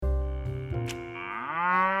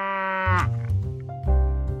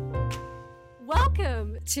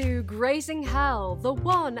to Grazing Hell, the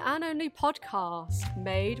one and only podcast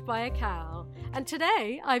made by a cow. And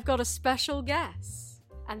today I've got a special guest,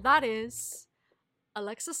 and that is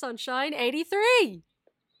Alexa Sunshine 83.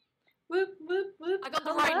 Whoop, whoop, whoop. I got the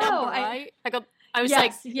Hello. right number, right? I was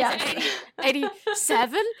yes, like, yes.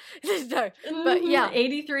 87? No, but yeah.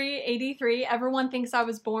 83. Everyone thinks I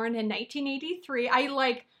was born in 1983.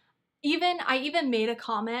 I even made a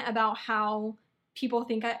comment about how people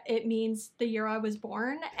think it means the year I was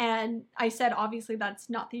born. And I said, obviously, that's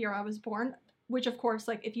not the year I was born. Which, of course,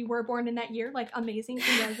 like, if you were born in that year, like, amazing.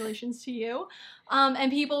 Congratulations to you.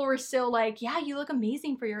 And people were still like, yeah, you look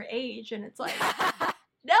amazing for your age. And it's like,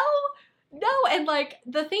 no. And, like,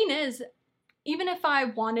 the thing is, even if I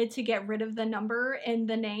wanted to get rid of the number in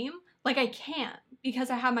the name, like, I can't because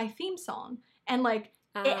I have my theme song. And, like,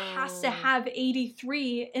 it has to have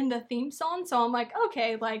 83 in the theme song. So I'm like,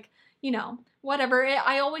 okay, like, you know, whatever.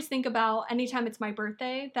 I always think about anytime it's my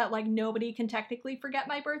birthday that, like, nobody can technically forget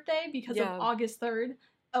my birthday because of August 3rd,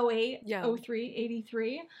 08, 03,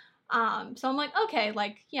 83. So I'm like, okay,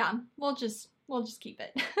 like, yeah, we'll just keep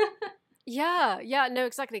it. Yeah, no,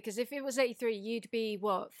 exactly. Because if it was 83, you'd be,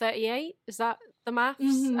 what, 38? Is that the maths?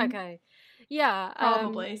 Mm-hmm. Okay. Yeah.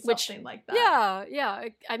 Probably something like that. Yeah.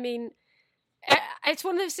 I mean, it's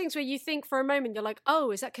one of those things where you think for a moment, you're like,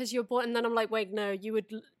 oh, is that because you're born? And then I'm like, wait, no, you would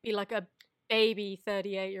be like a baby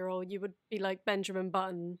 38-year-old. You would be like Benjamin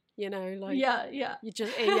Button, you know? Like, yeah. You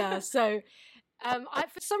just, yeah. So,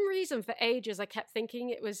 for some reason, for ages, I kept thinking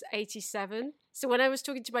it was 87. So when I was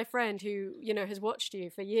talking to my friend who, you know, has watched you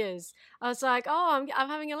for years, I was like, oh, I'm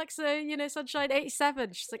having Alexa, you know, Sunshine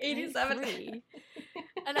 87. She's like, 87.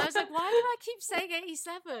 And I was like, why do I keep saying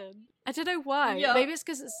 87? I don't know why. Yeah. Maybe it's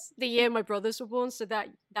because it's the year my brothers were born, so that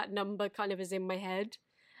number kind of is in my head.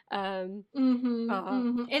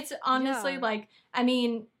 It's honestly like, I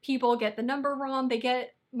mean, people get the number wrong. They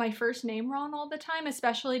get my first name wrong all the time,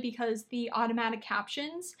 especially because the automatic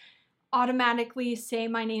captions automatically say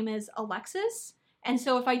my name is Alexis. And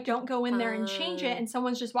so if I don't go in there and change it and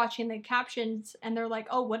someone's just watching the captions and they're like,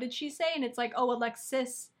 oh, what did she say? And it's like, oh,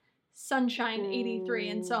 Alexis Sunshine 83.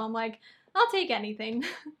 And so I'm like, I'll take anything.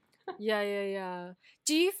 Yeah.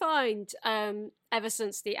 Do you find, ever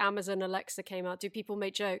since the Amazon Alexa came out, do people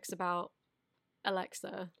make jokes about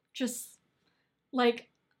Alexa? Just like,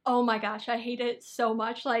 oh my gosh, I hate it so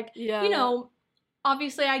much. Like, you know,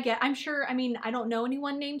 obviously I'm sure, I mean, I don't know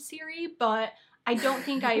anyone named Siri, but I don't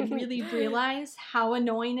think I really realize how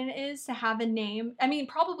annoying it is to have a name. I mean,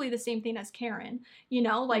 probably the same thing as Karen, you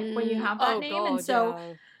know, like when you have that name. God, and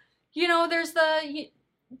so, you know, there's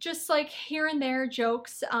just like here and there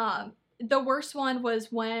jokes. The worst one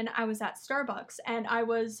was when I was at Starbucks and I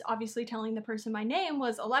was obviously telling the person my name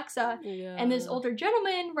was Alexa, and this older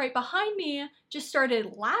gentleman right behind me just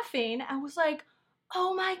started laughing and was like,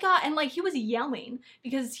 oh my God. And like he was yelling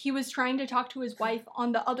because he was trying to talk to his wife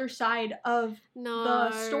on the other side of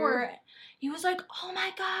the store. He was like, oh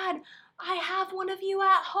my God, I have one of you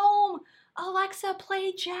at home. Alexa,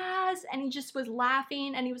 play jazz. And he just was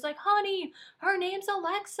laughing and he was like, honey, her name's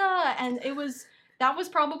Alexa. And that was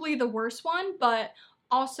probably the worst one. But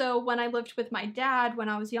also when I lived with my dad when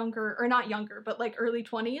I was younger, or not younger, but like early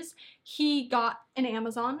 20s, he got an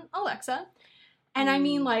Amazon Alexa. And I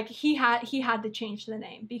mean, like, he had to change the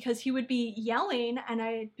name because he would be yelling and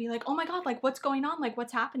I'd be like, oh my God, like, what's going on? Like,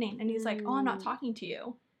 what's happening? And he's like, oh, I'm not talking to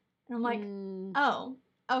you. And I'm like, oh,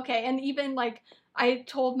 okay. And even, like, I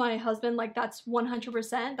told my husband, like, that's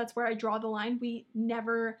 100%. That's where I draw the line. We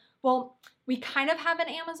kind of have an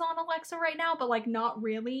Amazon Alexa right now, but, like, not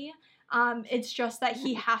really. It's just that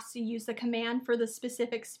he has to use the command for the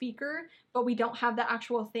specific speaker, but we don't have the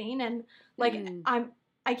actual thing. And, like,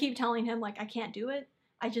 I keep telling him, like, I can't do it.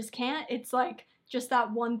 I just can't. It's, like, just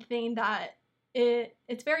that one thing that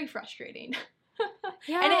it's very frustrating.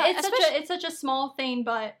 Yeah, and it's such a small thing,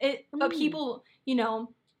 but people, you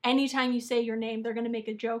know, anytime you say your name, they're going to make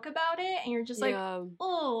a joke about it. And you're just like,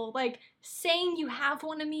 oh, like, saying you have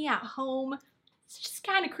one of me at home, it's just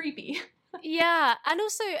kind of creepy. Yeah, and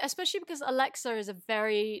also, especially because Alexa is a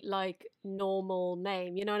very, like, normal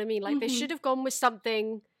name, you know what I mean? Like, they should have gone with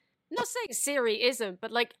something... I'm not saying Siri isn't,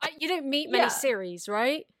 but like you don't meet many Siris,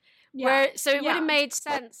 right? Yeah. So it would have made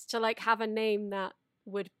sense to like have a name that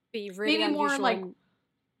would be really maybe unusual. More like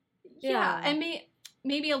and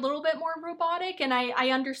maybe a little bit more robotic. And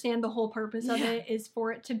I understand the whole purpose of it is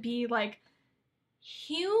for it to be like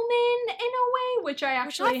human in a way, which I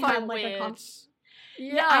actually had like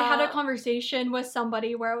I had a conversation with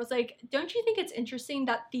somebody where I was like, don't you think it's interesting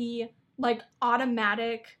that the like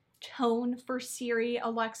automatic tone for Siri,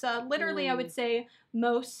 Alexa, literally I would say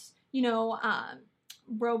most, you know,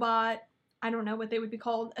 robot I don't know what they would be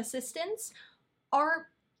called, assistants, are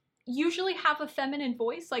usually have a feminine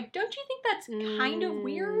voice. Like, don't you think that's kind of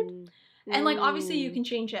weird? And like, obviously you can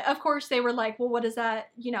change it. Of course, they were like, well, what is that?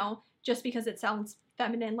 You know, just because it sounds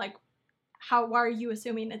feminine, like, why are you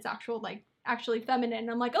assuming it's actually feminine?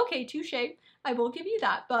 And I'm like, okay, touche, I will give you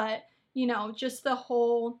that. But, you know, just the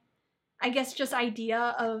whole, I guess, just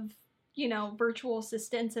idea of, you know, virtual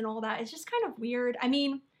assistants and all that is just kind of weird. I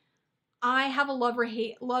mean, I have a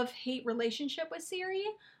love-hate relationship with Siri.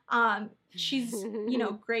 She's, you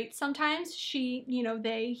know, great sometimes. She, you know,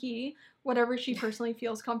 they, he, whatever she personally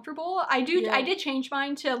feels comfortable. I did change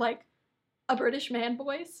mine to like a British man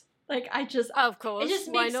voice. Like, I just, of course, it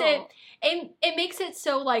just makes it makes it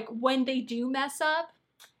so like when they do mess up,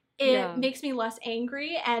 it makes me less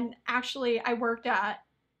angry. And actually, I worked at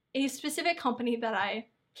a specific company that I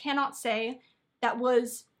cannot say that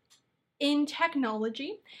was in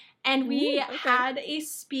technology. And we had a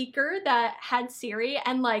speaker that had Siri,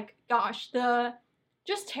 and like, gosh, the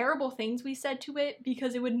just terrible things we said to it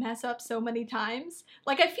because it would mess up so many times.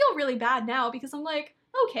 Like, I feel really bad now because I'm like,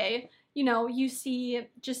 okay, you know, you see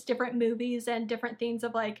just different movies and different things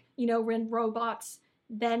of like, you know, when robots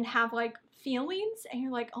then have like feelings, and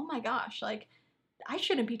you're like, oh my gosh, like, I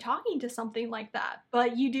shouldn't be talking to something like that.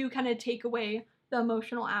 But you do kind of take away the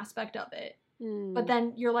emotional aspect of it. But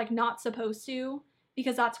then you're like not supposed to,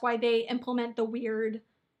 because that's why they implement the weird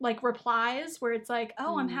like replies where it's like,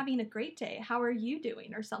 oh, I'm having a great day, how are you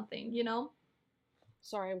doing, or something, you know?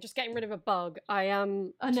 Sorry, I'm just getting rid of a bug. I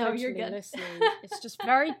am no, you're good. Listening. It's just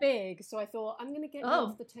very big, so I thought I'm going to get you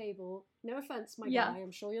off the table. No offense, my guy. I'm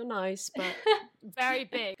sure you're nice, but very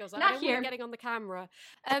big. I was like, I don't want you getting on the camera.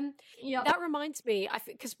 That reminds me, I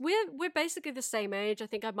think, because we're basically the same age. I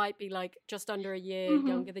think I might be like just under a year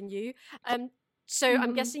younger than you. So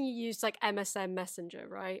I'm guessing you used like MSN Messenger,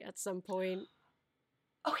 right? At some point.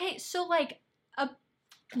 Okay, so like,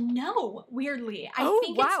 no, weirdly. I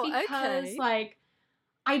think it's because like,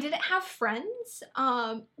 I didn't have friends.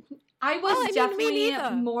 I was definitely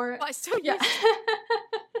more. But I still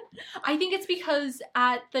I think it's because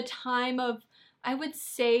at the time of, I would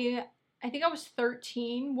say, I think I was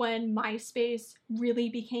 13 when MySpace really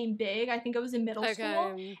became big. I think I was in middle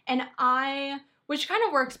school, and which kind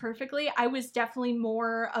of works perfectly. I was definitely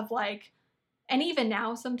more of like, and even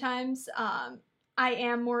now sometimes, I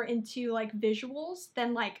am more into like visuals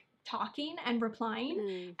than like talking and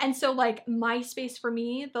replying. And so like MySpace for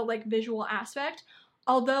me, the like visual aspect,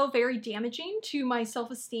 although very damaging to my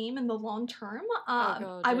self-esteem in the long term,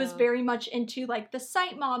 I was very much into like the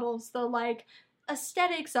site models, the like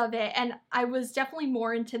aesthetics of it. And I was definitely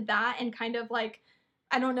more into that, and kind of like,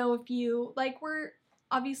 I don't know if you like were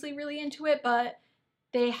obviously really into it, but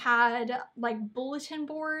they had like bulletin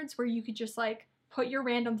boards where you could just like put your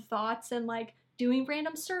random thoughts, and like doing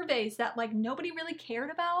random surveys that like nobody really cared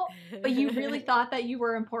about, but you really thought that you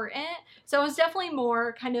were important. So I was definitely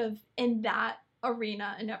more kind of in that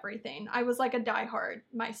arena and everything. I was like a diehard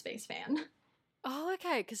MySpace fan. Oh,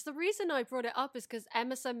 okay. Because the reason I brought it up is because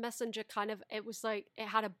MSN Messenger it was like, it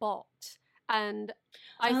had a bot. And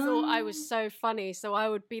I thought I was so funny. So I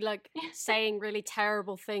would be like saying really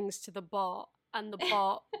terrible things to the bot, and the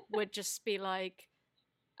bot would just be like,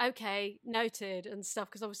 okay, noted, and stuff,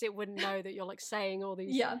 because obviously it wouldn't know that you're like saying all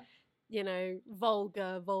these you know,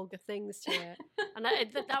 vulgar things to it. And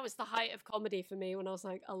that was the height of comedy for me when I was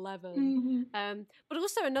like 11. But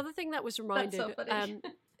also another thing that was reminded, that's so funny.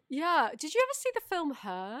 yeah, did you ever see the film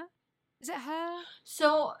Her? Is it Her?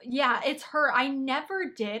 So yeah, it's Her. I never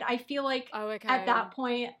did. I feel like at that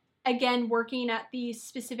point, again, working at the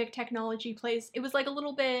specific technology place, it was like a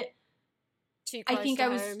little bit too close to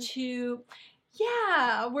home. Was too.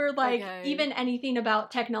 Yeah, where like even anything about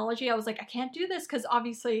technology, I was like, I can't do this, because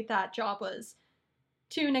obviously that job was,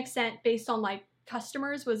 to an extent, based on like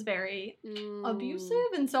customers, was very abusive,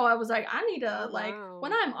 and so I was like, I need to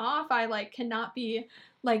when I'm off, I like cannot be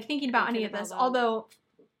like thinking about any of this. Although,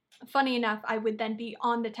 funny enough, I would then be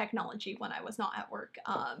on the technology when I was not at work,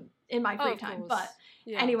 in my free time. But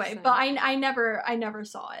anyway, but I never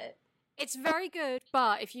saw it. It's very good,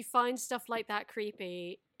 but if you find stuff like that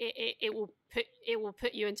creepy, it will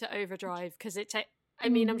put you into overdrive, because I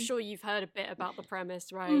mean, I'm sure you've heard a bit about the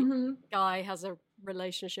premise, right? Guy has a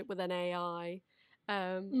relationship with an AI.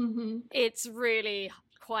 It's really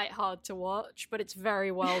quite hard to watch, but it's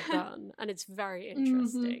very well done, and it's very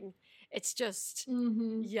interesting. It's just,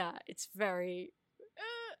 it's very.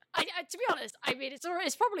 To be honest, I mean,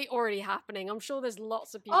 it's probably already happening. I'm sure there's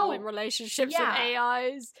lots of people in relationships with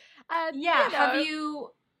AIs. And, have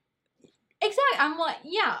you? Exactly. I'm like,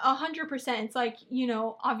 100%. It's like, you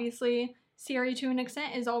know, obviously Siri to an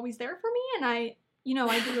extent is always there for me, and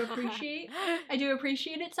I do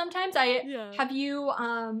appreciate it sometimes. Have you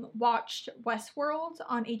watched Westworld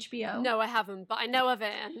on HBO? No, I haven't, but I know of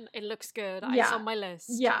it and it looks good. It's on my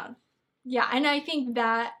list. Yeah, and I think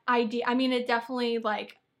that idea, I mean, it definitely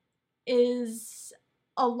like is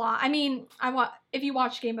a lot. I mean, if you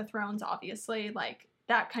watch Game of Thrones, obviously, like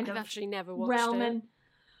that kind I've of actually never watched realm, it. and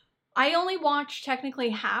I only watched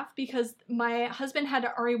technically half because my husband had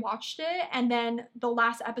already watched it, and then the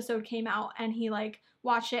last episode came out and he like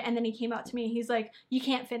watched it, and then he came out to me, he's like, you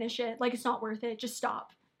can't finish it, like it's not worth it, just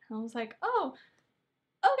stop. And I was like, oh,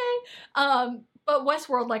 okay. But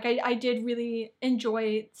Westworld, like I did really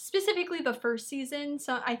enjoy specifically the first season.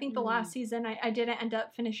 So I think the last season I didn't end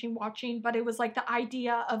up finishing watching, but it was like the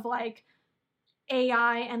idea of like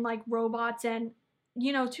AI and like robots, and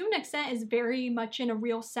to an extent is very much in a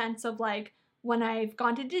real sense of like when I've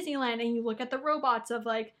gone to Disneyland and you look at the robots of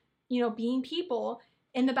like, being people,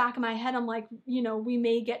 in the back of my head I'm like, we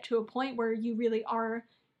may get to a point where you really are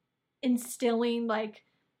instilling like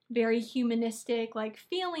very humanistic like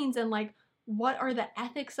feelings, and like what are the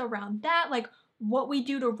ethics around that, like what we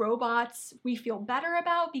do to robots we feel better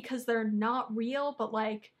about because they're not real, but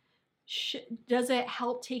like does it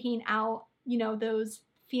help taking out those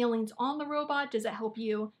feelings on the robot? Does it help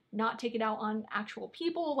you not take it out on actual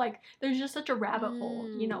people? Like there's just such a rabbit hole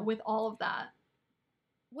with all of that.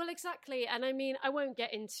 Well, exactly. And I mean, I won't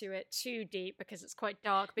get into it too deep because it's quite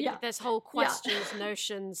dark, but there's whole questions,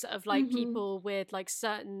 notions of like people with like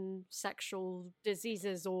certain sexual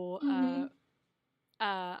diseases or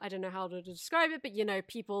I don't know how to describe it, but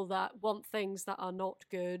people that want things that are not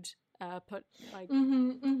good, put like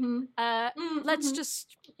let's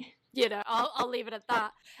just I'll leave it at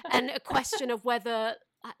that. And a question of whether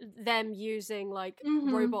them using like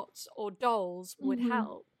robots or dolls would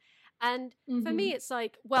help. And for me, it's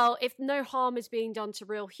like, well, if no harm is being done to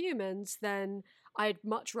real humans, then I'd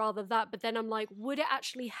much rather that. But then I'm like, would it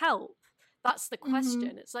actually help? That's the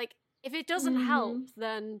question. It's like, if it doesn't help,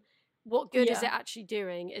 then what good is it actually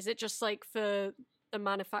doing? Is it just like for the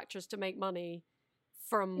manufacturers to make money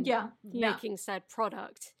from making said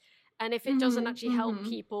product? And if it doesn't actually help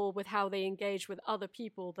people with how they engage with other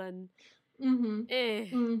people, then 100%.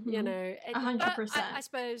 I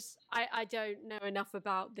suppose I don't know enough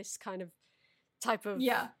about this kind of type of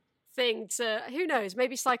thing to, who knows,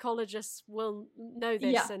 maybe psychologists will know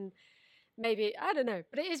this and maybe, I don't know,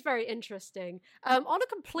 but it is very interesting. On a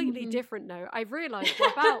completely different note, I've realized we're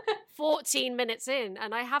about 14 minutes in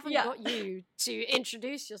and I haven't got you to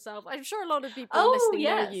introduce yourself. I'm sure a lot of people listening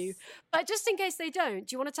know you, but just in case they don't,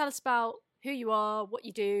 do you want to tell us about who you are, what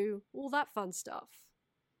you do, all that fun stuff?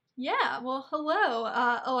 Yeah, well, hello,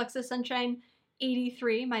 Alexa Sunshine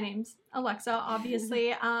 83. My name's Alexa,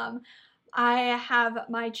 obviously. I have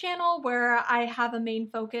my channel where I have a main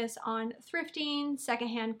focus on thrifting,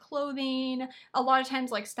 secondhand clothing, a lot of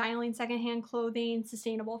times like styling secondhand clothing,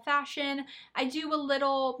 sustainable fashion. I do a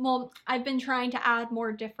little, well, I've been trying to add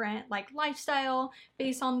more different like lifestyle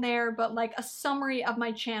based on there, but like a summary of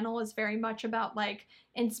my channel is very much about like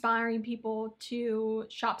inspiring people to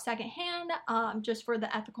shop secondhand, just for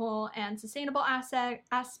the ethical and sustainable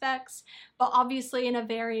aspects, but obviously in a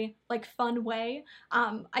very like fun way.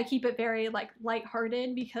 I keep it very like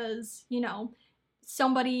lighthearted because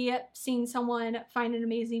somebody seeing someone find an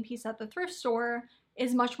amazing piece at the thrift store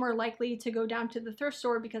is much more likely to go down to the thrift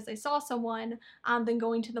store because they saw someone than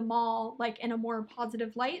going to the mall like in a more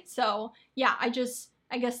positive light. So yeah, I guess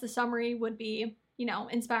the summary would be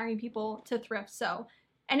inspiring people to thrift. So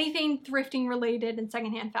anything thrifting related and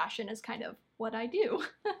secondhand fashion is kind of what I do.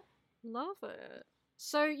 Love it.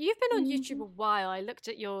 So you've been on YouTube a while. I looked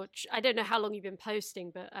at I don't know how long you've been posting,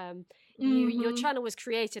 but your channel was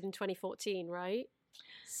created in 2014, right?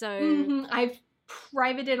 So I've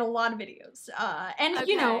privated a lot of videos. And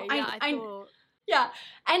okay, I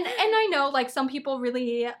know like some people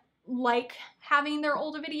really like having their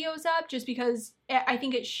older videos up just because I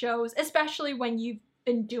think it shows, especially when you've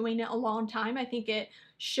been doing it a long time, I think it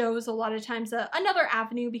shows a lot of times another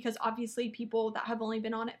avenue, because obviously people that have only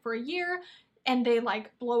been on it for a year and they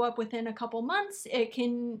like blow up within a couple months, it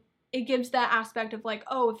gives that aspect of like,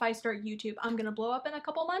 oh, if I start YouTube, I'm gonna blow up in a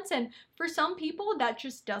couple months. And for some people that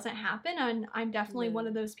just doesn't happen, and I'm definitely one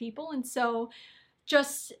of those people. And so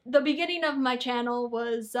just the beginning of my channel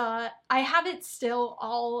was, I have it still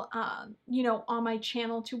all, on my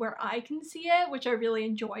channel to where I can see it, which I really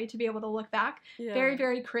enjoy to be able to look back. Very,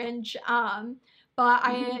 very cringe. But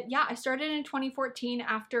I started in 2014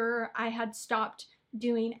 after I had stopped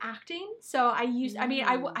doing acting. So I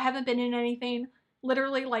haven't been in anything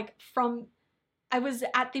literally like from I was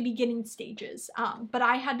at the beginning stages, but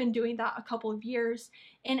I had been doing that a couple of years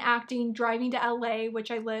in acting, driving to LA,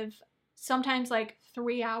 which I live sometimes like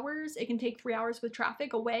 3 hours. It can take 3 hours with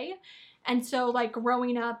traffic away. And so like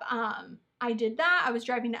growing up, I did that. I was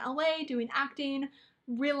driving to LA doing acting,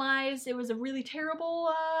 realized it was a really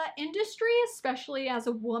terrible industry, especially as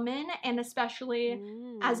a woman and especially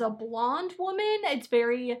as a blonde woman. It's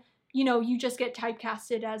very, you know, you just get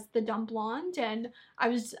typecasted as the dumb blonde. And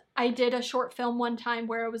I did a short film one time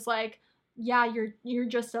where it was like, yeah, you're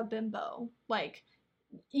just a bimbo, like,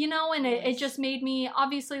 you know, and it just made me,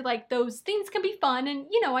 obviously, like, those things can be fun and,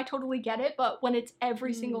 you know, I totally get it, but when it's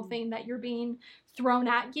every single thing that you're being thrown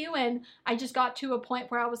at you, and I just got to a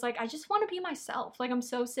point where I was like, I just want to be myself. Like, I'm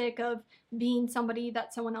so sick of being somebody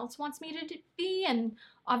that someone else wants me to be, and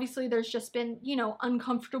obviously there's just been, you know,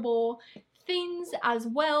 uncomfortable things as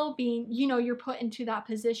well, being, you know, you're put into that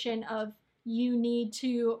position of you need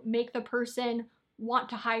to make the person want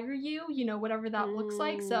to hire you, you know, whatever that looks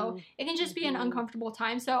like. So it can just be an uncomfortable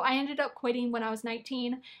time. So I ended up quitting when I was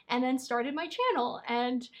 19 and then started my channel.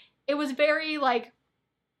 And it was very like,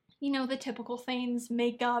 you know, the typical things,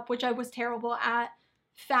 makeup, which I was terrible at,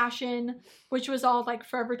 fashion, which was all like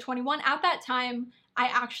Forever 21. At that time, I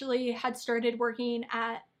actually had started working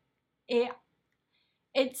at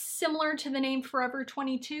it's similar to the name Forever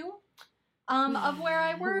 22. Of where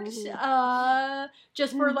I worked,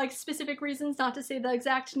 just for like specific reasons, not to say the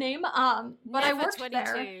exact name, but I worked 22.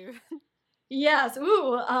 There. Yes,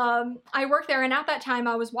 I worked there, and at that time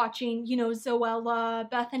I was watching, you know,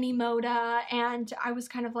 Zoella, Bethany Moda, and I was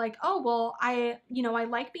kind of like, oh, well, I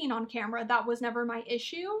like being on camera. That was never my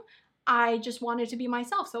issue. I just wanted to be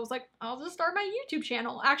myself, so I was like, I'll just start my YouTube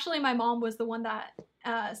channel. Actually, my mom was the one that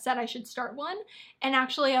said I should start one, and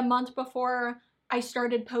actually a month before I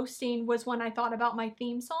started posting was when I thought about my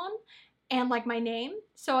theme song and like my name.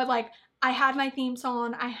 So I had my theme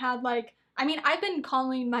song. I had like, I mean, I've been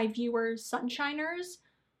calling my viewers Sunshiners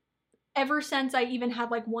ever since I even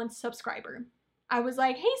had like 1 subscriber. I was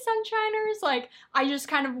like, hey, Sunshiners. Like, I just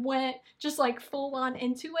kind of went just like full on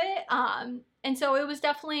into it. And so it was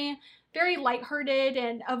definitely very lighthearted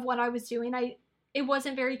and of what I was doing. It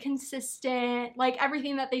wasn't very consistent. Like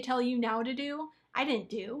everything that they tell you now to do, I didn't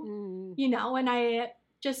do, you know, and I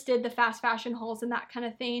just did the fast fashion hauls and that kind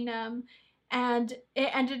of thing. And it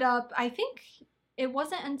ended up, I think it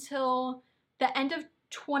wasn't until the end of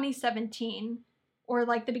 2017 or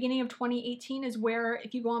like the beginning of 2018 is where,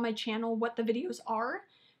 if you go on my channel, what the videos are,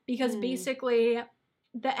 because basically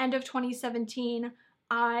the end of 2017,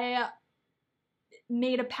 I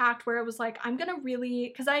made a pact where it was like, I'm gonna really,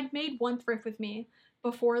 because I'd made one thrift with me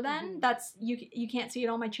before then, that's, you can't see it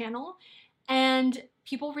on my channel. And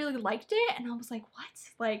people really liked it, and I was like, what?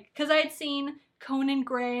 Like, because I had seen Conan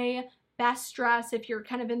Gray, Best Dress, if you're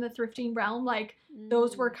kind of in the thrifting realm, like,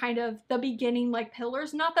 those were kind of the beginning, like,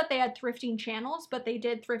 pillars. Not that they had thrifting channels, but they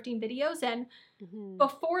did thrifting videos, and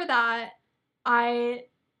before that, I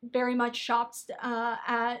very much shopped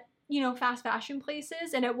at, you know, fast fashion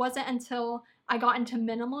places, and it wasn't until I got into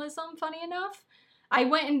minimalism, funny enough. I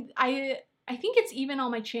went and, I think it's even on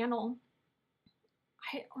my channel,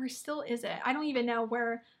 or still is it? I don't even know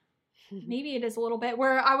where, maybe it is a little bit,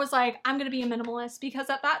 where I was like, I'm going to be a minimalist, because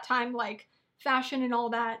at that time, like, fashion and all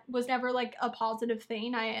that was never like a positive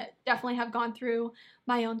thing. I definitely have gone through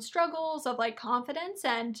my own struggles of like confidence,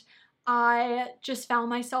 and I just found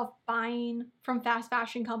myself buying from fast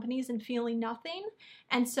fashion companies and feeling nothing.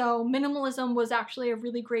 And so minimalism was actually a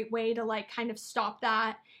really great way to like kind of stop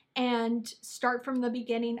that and start from the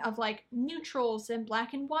beginning of like neutrals and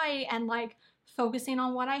black and white and like focusing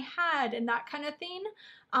on what I had and that kind of thing.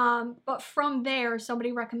 But from there,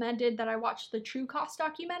 somebody recommended that I watch the True Cost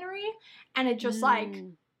documentary, and it just like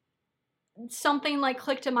something like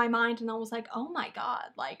clicked in my mind, and I was like, oh my God,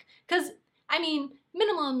 like, because I mean,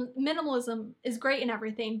 minimalism is great and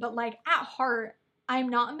everything, but like at heart, I'm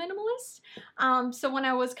not a minimalist. So when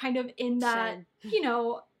I was kind of in that, you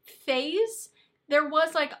know, phase, there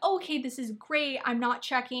was like, okay, this is great. I'm not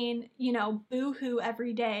checking, you know, Boohoo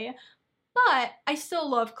every day, but I still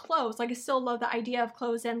love clothes. Like, I still love the idea of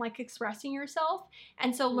clothes and like expressing yourself.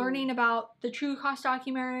 And so learning about the True Cost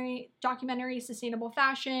documentary, sustainable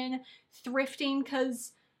fashion, thrifting,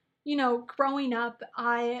 because, you know, growing up,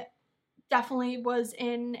 I definitely was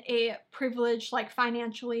in a privileged, like,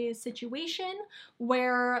 financially situation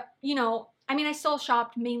where, you know, I mean, I still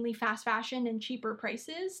shopped mainly fast fashion and cheaper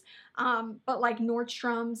prices, but like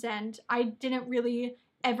Nordstrom's, and I didn't really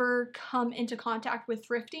ever come into contact with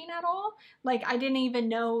thrifting at all. Like, I didn't even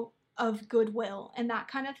know of Goodwill and that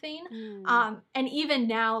kind of thing. And even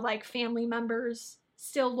now, like, family members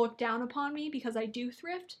still look down upon me because I do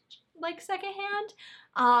thrift, like secondhand.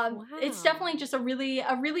 Wow. It's definitely just a really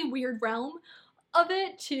weird realm of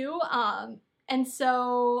it too. And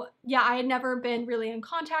so, yeah, I had never been really in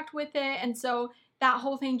contact with it. And so that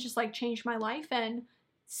whole thing just like changed my life. And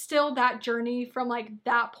still that journey from like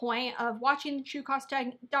that point of watching the True Cost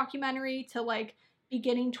documentary to like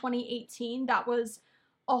beginning 2018, that was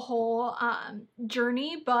a whole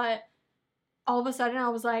journey. But all of a sudden I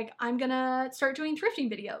was like, I'm gonna start doing thrifting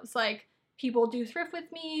videos. Like, people do thrift with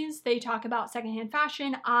me's, they talk about secondhand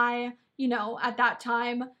fashion. I, you know, at that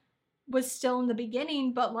time was still in the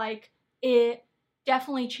beginning, but like it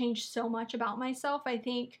definitely changed so much about myself. I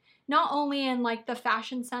think not only in like the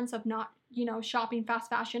fashion sense of not, you know, shopping fast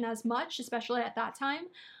fashion as much, especially at that time,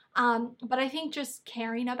 but I think just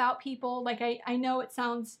caring about people. Like I know it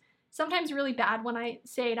sounds sometimes really bad when I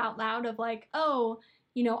say it out loud of like, oh,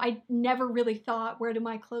 you know, I never really thought, where do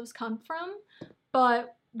my clothes come from?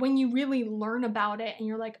 But when you really learn about it and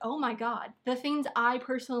you're like, oh my God, the things I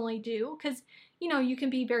personally do, because, you know, you can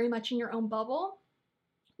be very much in your own bubble.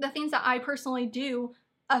 The things that I personally do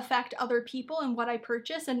affect other people and what I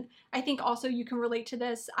purchase. And I think also you can relate to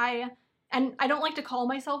this. And I don't like to call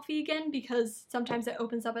myself vegan because sometimes it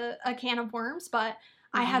opens up a can of worms, but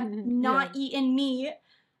I have not eaten meat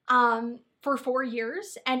for 4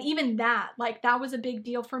 years. And even that, like, that was a big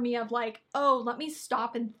deal for me of like, oh, let me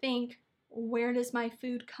stop and think, where does my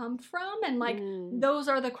food come from? And like, those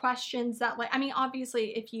are the questions that, like, I mean,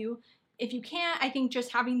 obviously if you can't, I think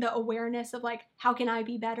just having the awareness of like, how can I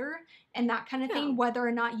be better and that kind of thing, whether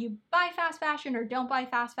or not you buy fast fashion or don't buy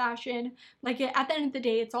fast fashion, like at the end of the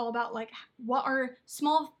day, it's all about like, what are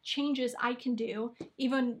small changes I can do,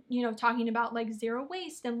 even, you know, talking about like zero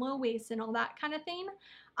waste and low waste and all that kind of thing.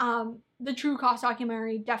 The True Cost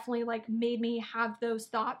documentary definitely like made me have those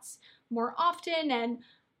thoughts more often. And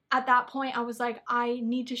at that point I was like, I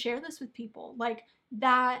need to share this with people. Like,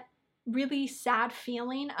 that really sad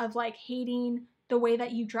feeling of like hating the way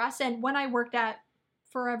that you dress. And when I worked at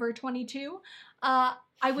Forever 22,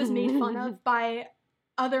 I was made fun of by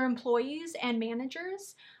other employees and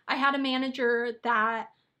managers. I had a manager that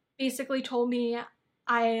basically told me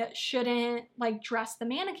I shouldn't like dress the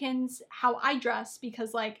mannequins how I dress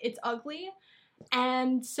because like it's ugly.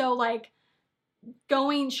 And so like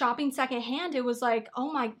going shopping secondhand, it was like,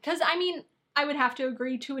 oh my, because I mean, I would have to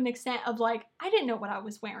agree to an extent of like, I didn't know what I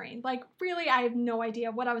was wearing. Like, really, I have no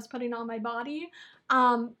idea what I was putting on my body.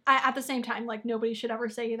 At the same time, like, nobody should ever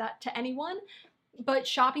say that to anyone. But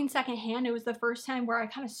shopping secondhand, it was the first time where I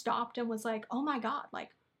kind of stopped and was like, oh my God, like,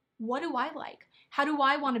 what do I like? How do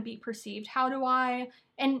I want to be perceived?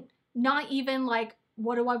 And not even like,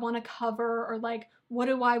 what do I want to cover or like, what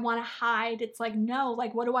do I want to hide? It's like, no,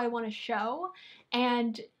 like, what do I want to show?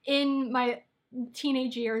 And in my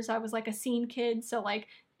teenage years, I was like a scene kid, so like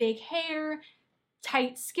big hair,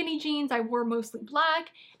 tight skinny jeans, I wore mostly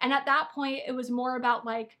black, and at that point it was more about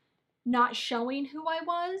like not showing who I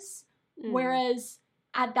was, whereas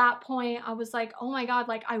at that point I was like, oh my God,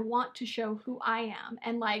 like I want to show who I am,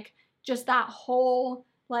 and like just that whole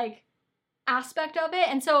like aspect of it.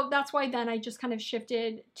 And so that's why then I just kind of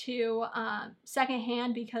shifted to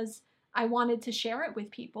secondhand, because I wanted to share it with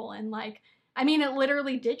people. And like, I mean, it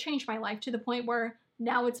literally did change my life to the point where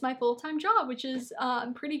now it's my full-time job, which is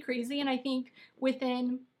pretty crazy. And I think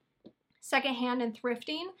within secondhand and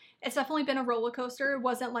thrifting, it's definitely been a roller coaster. It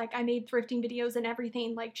wasn't like I made thrifting videos and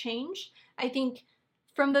everything like changed. I think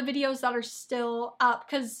from the videos that are still up,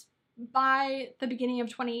 because by the beginning of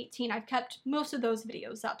 2018, I've kept most of those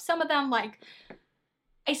videos up. Some of them, like,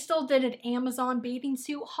 I still did an Amazon bathing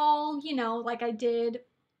suit haul, you know, like I did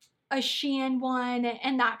a Shein one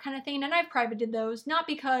and that kind of thing. And I've privated those, not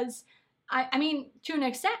because, I mean, to an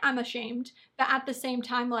extent I'm ashamed, but at the same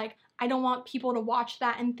time, like, I don't want people to watch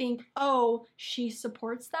that and think, oh, she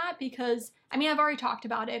supports that, because, I mean, I've already talked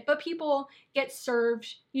about it, but people get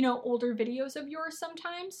served, you know, older videos of yours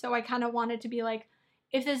sometimes. So I kind of wanted to be like,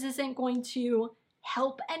 if this isn't going to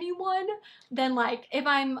help anyone, then like, if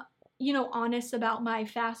I'm, you know, honest about my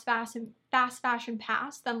fast fashion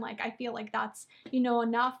past, then like, I feel like that's, you know,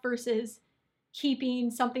 enough, versus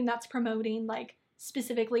keeping something that's promoting like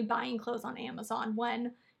specifically buying clothes on Amazon,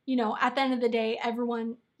 when, you know, at the end of the day,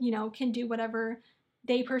 everyone, you know, can do whatever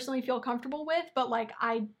they personally feel comfortable with, but like,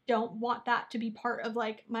 I don't want that to be part of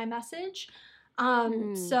like my message.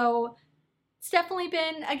 So it's definitely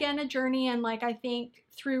been, again, a journey. And like, I think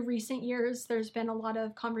through recent years, there's been a lot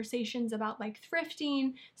of conversations about like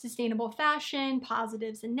thrifting, sustainable fashion,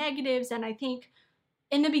 positives and negatives. And I think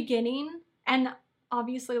in the beginning, and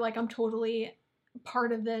obviously like I'm totally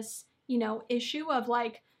part of this, you know, issue of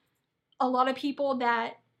like a lot of people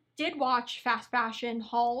that did watch fast fashion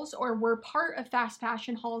hauls or were part of fast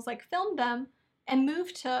fashion hauls, like filmed them and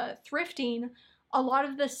moved to thrifting, a lot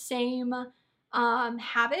of the same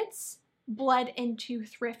habits bled into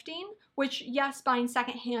thrifting, which, yes, buying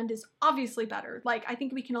secondhand is obviously better. Like, I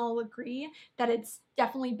think we can all agree that it's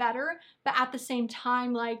definitely better. But at the same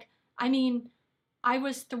time, like, I mean, I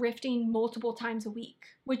was thrifting multiple times a week,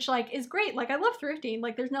 which, like, is great. Like, I love thrifting.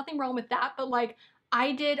 Like, there's nothing wrong with that. But, like,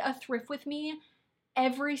 I did a thrift with me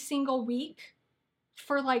every single week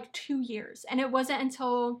for, like, 2 years. And it wasn't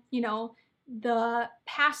until, you know, the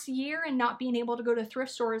past year and not being able to go to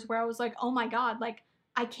thrift stores where I was like, oh my God, like,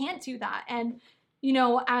 I can't do that. And, you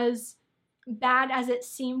know, as bad as it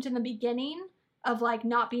seemed in the beginning of, like,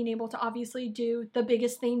 not being able to obviously do the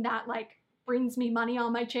biggest thing that, like, brings me money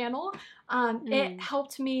on my channel, it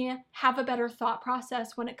helped me have a better thought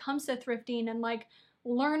process when it comes to thrifting and, like,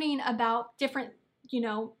 learning about different, you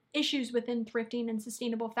know, issues within thrifting and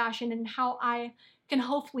sustainable fashion and how I can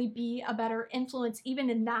hopefully be a better influence even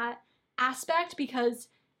in that aspect, because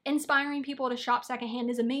inspiring people to shop secondhand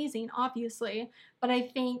is amazing, obviously, but I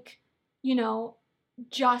think, you know,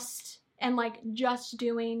 just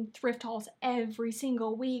doing thrift hauls every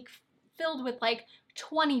single week filled with like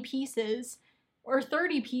 20 pieces or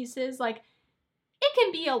 30 pieces, like, it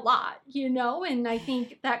can be a lot, you know? And I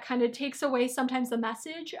think that kind of takes away sometimes the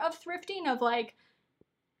message of thrifting of, like,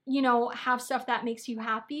 you know, have stuff that makes you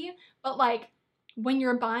happy. But, like, when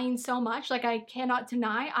you're buying so much, like, I cannot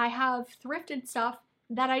deny I have thrifted stuff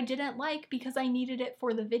that I didn't like because I needed it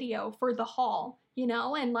for the video, for the haul, you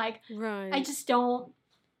know? And, like, right. I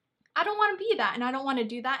don't want to be that, and I don't want to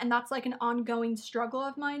do that. And that's, like, an ongoing struggle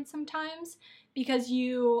of mine sometimes, because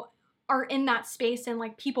you are in that space and,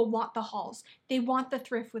 like, people want the hauls. They want the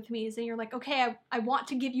thrift with me's, and you're like, okay, I want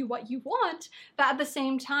to give you what you want, but at the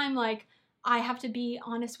same time, like, I have to be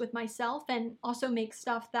honest with myself and also make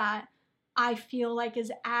stuff that I feel like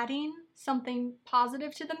is adding something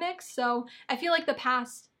positive to the mix. So I feel like the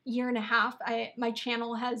past year and a half, my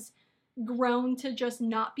channel has grown to just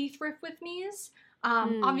not be thrift with me's.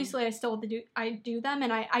 Obviously, I do them,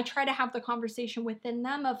 and I try to have the conversation within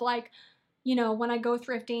them of, like, you know, when I go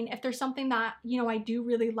thrifting, if there's something that, you know, I do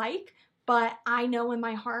really like, but I know in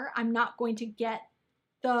my heart I'm not going to get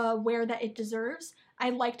the wear that it deserves, I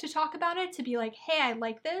like to talk about it, to be like, hey, I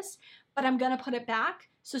like this, but I'm gonna put it back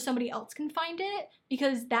so somebody else can find it,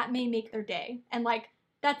 because that may make their day. And, like,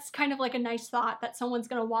 that's kind of like a nice thought that someone's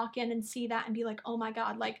gonna walk in and see that and be like, oh my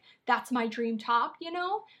God, like, that's my dream top, you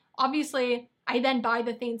know? Obviously, I then buy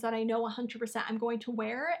the things that I know 100% I'm going to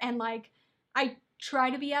wear, and, like, I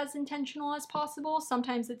try to be as intentional as possible.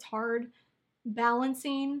 Sometimes it's hard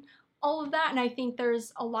balancing all of that, and I think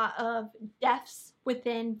there's a lot of depths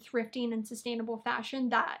within thrifting and sustainable fashion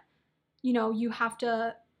that, you know, you have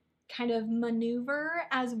to kind of maneuver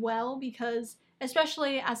as well, because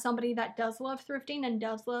especially as somebody that does love thrifting and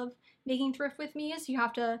does love making thrift with me's, you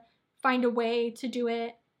have to find a way to do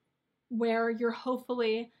it where you're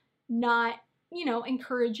hopefully not, you know,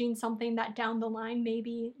 encouraging something that down the line may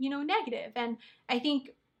be, you know, negative. And I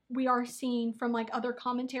think we are seeing from, like, other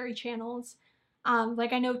commentary channels,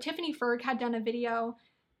 like, I know Tiffany Ferg had done a video,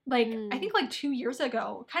 like, I think, like, 2 years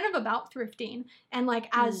ago, kind of about thrifting, and, like,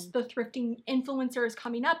 as the thrifting influencer is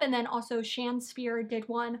coming up, and then also Shan Sphere did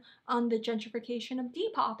one on the gentrification of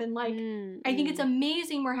Depop, and, like, I think it's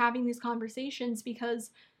amazing we're having these conversations, because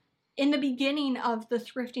in the beginning of the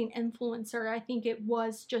thrifting influencer, I think it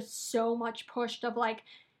was just so much pushed of, like,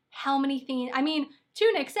 how many things, I mean,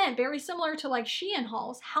 to an extent, very similar to, like, Shein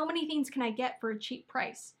hauls, how many things can I get for a cheap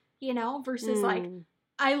price, you know, versus, like,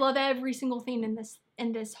 I love every single thing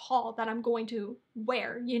in this haul that I'm going to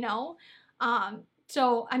wear, you know?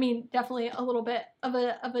 So, I mean, definitely a little bit of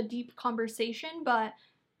a deep conversation, but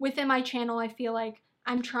within my channel, I feel like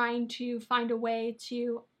I'm trying to find a way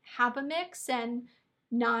to have a mix and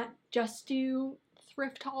not just do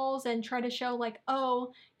thrift hauls and try to show, like,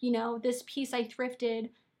 oh, you know, this piece I thrifted,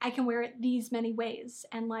 I can wear it these many ways.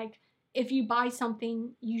 And, like, if you buy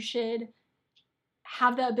something, you should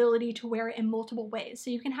have the ability to wear it in multiple ways so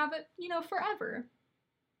you can have it, you know, forever.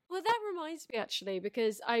 Well, that reminds me, actually,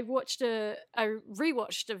 because I rewatched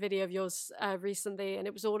a video of yours recently, and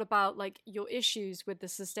it was all about, like, your issues with the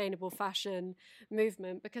sustainable fashion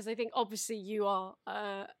movement, because I think obviously you are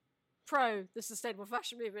pro the sustainable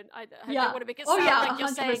fashion movement. I don't want to make it sound like you're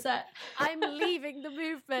 100%. Saying I'm leaving the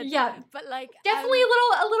movement. Yeah, but, like, definitely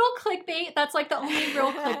a little clickbait. That's, like, the only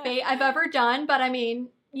real clickbait I've ever done. But I mean,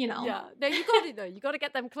 you know, yeah, no, you got to though. You got to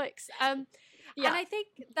get them clicks. And I think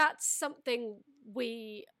that's something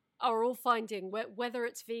we are all finding, whether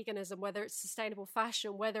it's veganism, whether it's sustainable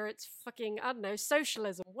fashion, whether it's fucking, I don't know,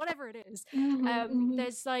 socialism, whatever it is,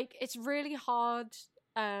 there's like, it's really hard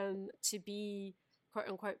to be quote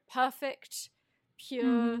unquote perfect,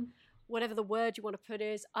 pure, whatever the word you want to put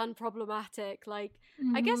is, unproblematic. Like,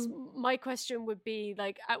 I guess my question would be,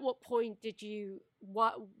 like, at what point did you,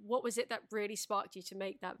 what was it that really sparked you to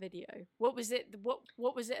make that video? What was it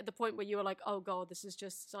at the point where you were like, oh god, this is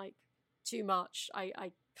just like too much,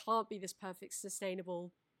 I can't be this perfect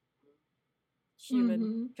sustainable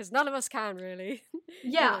human, because none of us can really.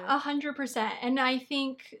 Yeah, 100%. And I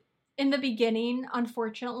think in the beginning,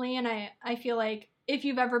 unfortunately, and I feel like if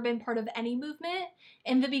you've ever been part of any movement,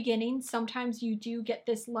 in the beginning, sometimes you do get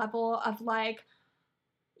this level of like,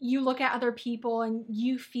 you look at other people and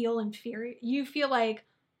you feel inferior. You feel like,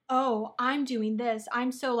 oh, I'm doing this.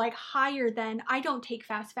 I'm so like higher than, I don't take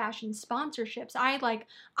fast fashion sponsorships. I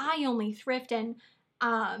only thrift. And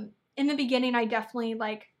in the beginning, I definitely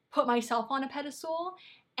like put myself on a pedestal,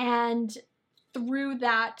 and through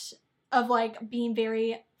that of like being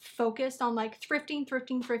very focused on like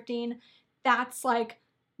thrifting, that's like,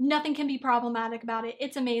 nothing can be problematic about it.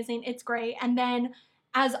 It's amazing. It's great. And then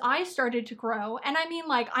as I started to grow, and I mean,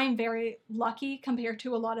 like, I'm very lucky compared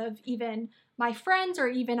to a lot of even my friends or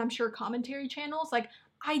even, I'm sure, commentary channels. Like,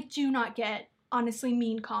 I do not get, honestly,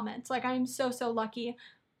 mean comments. Like, I'm so lucky.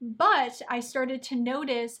 But I started to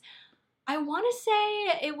notice, I want to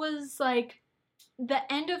say it was like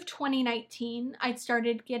the end of 2019, I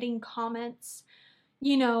started getting comments,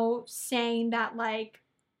 you know, saying that like,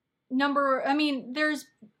 there's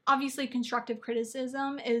obviously constructive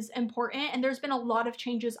criticism is important, and there's been a lot of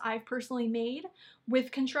changes I've personally made with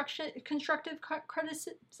constructive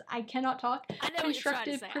criticism. I cannot talk. I know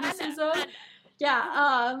constructive what you're trying to say. criticism. I know.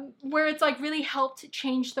 Yeah, where it's like really helped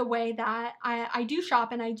change the way that I do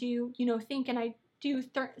shop, and I do, you know, think, and I do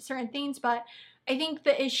certain things. But I think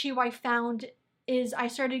the issue I found is I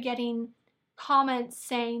started getting comments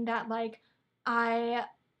saying that like I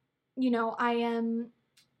am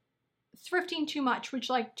thrifting too much,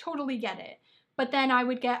 which like totally get it. But then I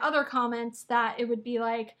would get other comments that it would be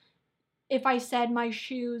like, if I said my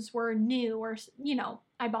shoes were new, or, you know,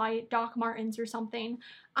 I buy Doc Martens or something,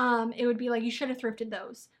 it would be like, you should have thrifted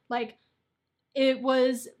those. Like, it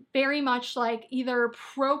was very much like either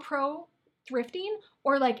pro thrifting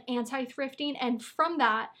or like anti-thrifting. And from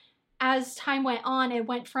that, as time went on, it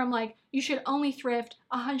went from like, you should only thrift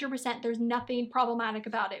 100%. There's nothing problematic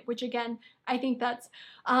about it, which again, I think that's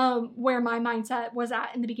where my mindset was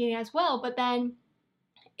at in the beginning as well. But then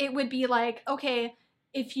it would be like, okay,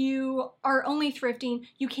 if you are only thrifting,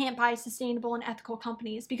 you can't buy sustainable and ethical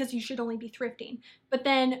companies because you should only be thrifting. But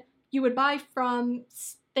then you would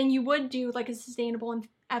then you would do like a sustainable and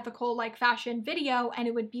ethical like fashion video, and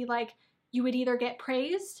it would be like, you would either get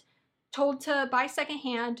praised, told to buy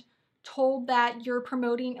secondhand, told that you're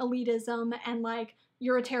promoting elitism and like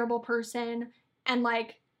you're a terrible person and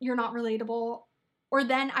like you're not relatable, or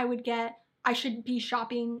then I would get, I should be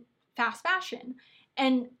shopping fast fashion.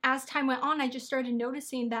 And as time went on, I just started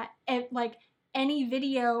noticing that like any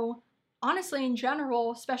video, honestly in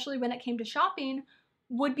general, especially when it came to shopping,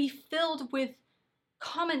 would be filled with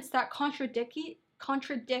comments that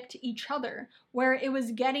contradict each other, where it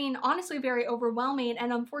was getting honestly very overwhelming.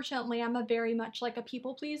 And unfortunately, I'm a very much like a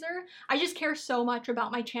people pleaser. I just care so much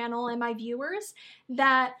about my channel and my viewers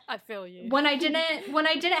that I feel you. When I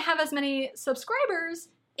didn't have as many subscribers,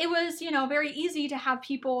 it was, you know, very easy to have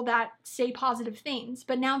people that say positive things.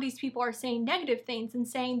 But now these people are saying negative things and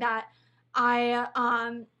saying that I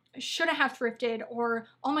shouldn't have thrifted, or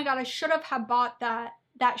oh my god, I should have bought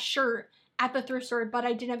that shirt at the thrift store, but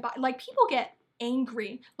I didn't buy. Like, people get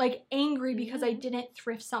angry because I didn't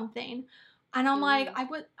thrift something, and I'm like,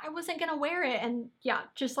 I wasn't gonna wear it. And yeah,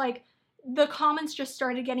 just like the comments just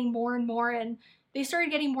started getting more and more, and they started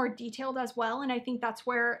getting more detailed as well. And I think that's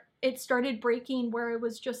where it started breaking, where it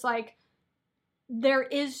was just like, there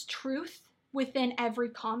is truth within every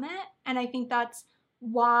comment. And I think that's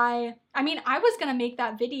why, I mean, I was gonna make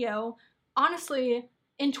that video honestly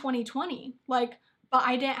in 2020, like, but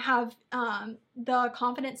I didn't have the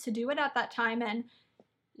confidence to do it at that time. And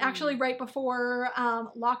actually right before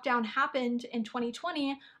lockdown happened in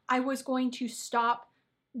 2020, I was going to stop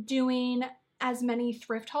doing as many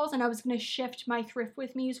thrift hauls, and I was going to shift my thrift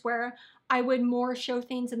with me's where I would more show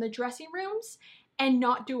things in the dressing rooms and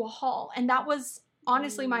not do a haul. And that was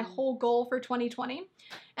honestly my whole goal for 2020.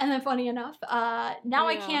 And then funny enough, now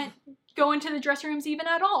I can't go into the dressing rooms even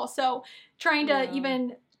at all. So trying to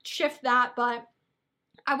even shift that, but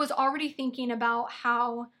I was already thinking about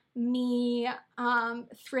how me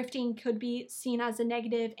thrifting could be seen as a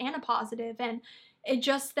negative and a positive. And it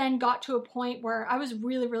just then got to a point where I was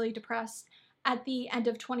really, really depressed at the end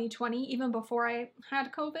of 2020, even before I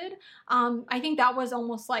had COVID. I think that was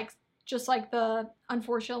almost like just like the,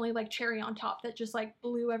 unfortunately, like cherry on top that just like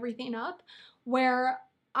blew everything up, where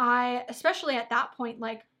I, especially at that point,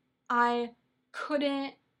 like I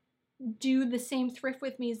couldn't do the same thrift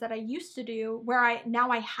with me's that I used to do, where I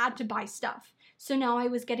had to buy stuff. So now I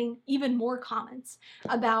was getting even more comments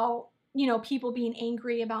about, you know, people being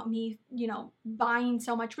angry about me, you know, buying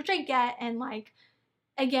so much, which I get. And like,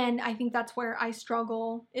 again, I think that's where I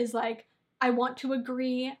struggle, is like, I want to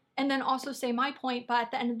agree and then also say my point, but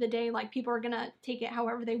at the end of the day, like, people are gonna take it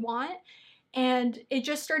however they want. And it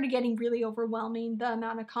just started getting really overwhelming, the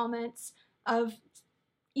amount of comments of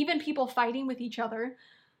even people fighting with each other,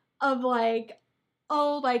 of like,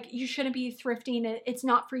 oh, like, you shouldn't be thrifting, it's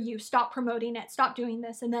not for you, stop promoting it, stop doing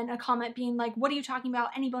this. And then a comment being like, what are you talking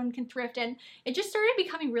about, anyone can thrift. And it just started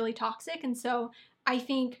becoming really toxic. And so I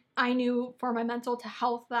think I knew for my mental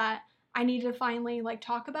health that I needed to finally like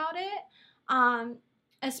talk about it,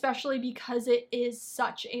 especially because it is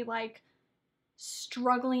such a like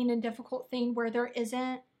struggling and difficult thing where there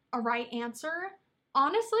isn't a right answer,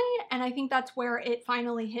 honestly. And I think that's where it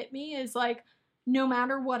finally hit me, is like, no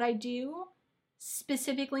matter what I do,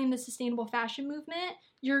 specifically in the sustainable fashion movement,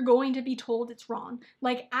 you're going to be told it's wrong.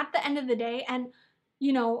 Like, at the end of the day, and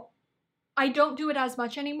you know, I don't do it as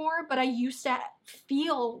much anymore, but I used to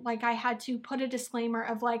feel like I had to put a disclaimer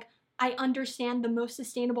of like, I understand the most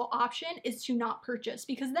sustainable option is to not purchase,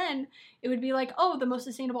 because then it would be like, oh, the most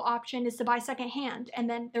sustainable option is to buy secondhand. And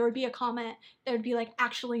then there would be a comment that would be like,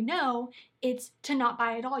 actually, no, it's to not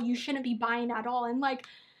buy at all. You shouldn't be buying at all. And like,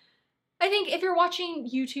 I think if you're watching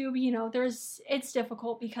YouTube, you know, it's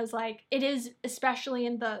difficult because like it is, especially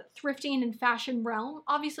in the thrifting and fashion realm.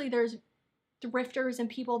 Obviously there's thrifters and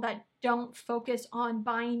people that don't focus on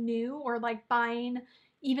buying new or like buying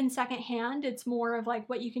even secondhand. It's more of like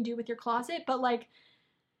what you can do with your closet. But like,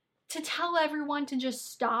 to tell everyone to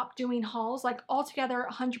just stop doing hauls, like altogether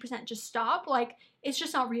 100% just stop, like it's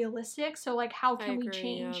just not realistic. So like, how can we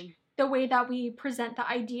change the way that we present the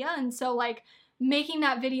idea? And so like, making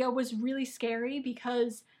that video was really scary,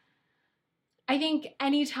 because I think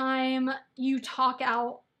anytime you talk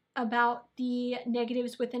out about the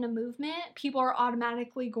negatives within a movement, people are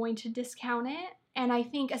automatically going to discount it. And I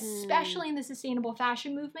think especially in the sustainable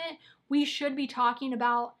fashion movement, we should be talking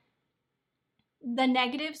about the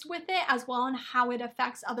negatives with it as well, and how it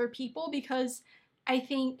affects other people. Because I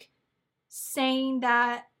think saying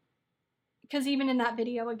that, because even in that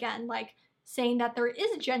video, again, like, saying that there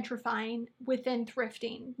is gentrifying within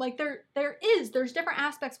thrifting. Like there's different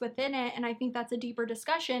aspects within it, and I think that's a deeper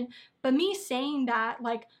discussion. But me saying that,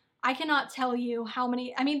 like, I cannot tell you how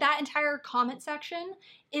many, I mean, that entire comment section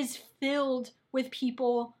is filled with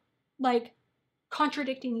people like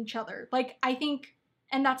contradicting each other. Like, I think,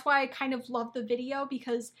 and that's why I kind of love the video,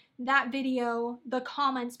 because that video, the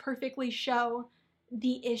comments perfectly show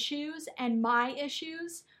the issues and my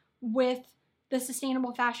issues with the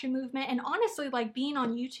sustainable fashion movement. And honestly, like, being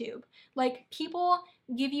on YouTube, like, people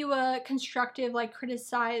give you a constructive, like,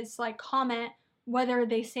 criticize, like, comment, whether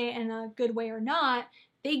they say it in a good way or not.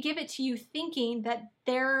 They give it to you thinking that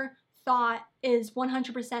their thought is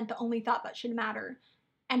 100% the only thought that should matter.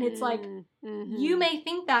 And it's like, you may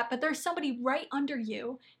think that, but there's somebody right under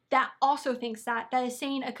you that also thinks that is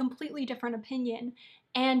saying a completely different opinion.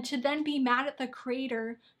 And to then be mad at the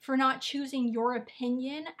creator for not choosing your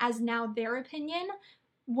opinion as now their opinion,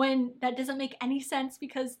 when that doesn't make any sense,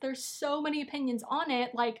 because there's so many opinions on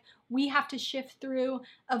it. Like, we have to shift through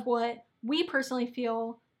of what we personally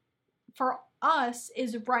feel for us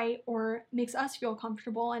is right or makes us feel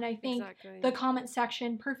comfortable. And I think the comment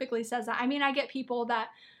section perfectly says that. I mean, I get people that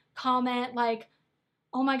comment like,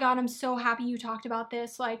 oh my God, I'm so happy you talked about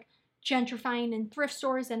this, like, gentrifying in thrift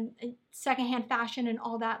stores and secondhand fashion and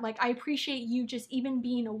all that. Like, I appreciate you just even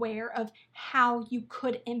being aware of how you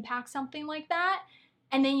could impact something like that.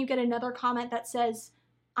 And then you get another comment that says,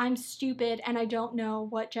 I'm stupid and I don't know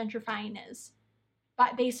what gentrifying is,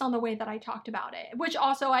 but based on the way that I talked about it, which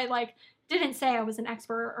also I like didn't say I was an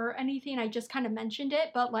expert or anything. I just kind of mentioned it,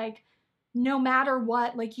 but like, no matter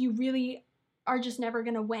what, like, you really are just never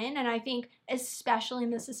going to win. And I think especially in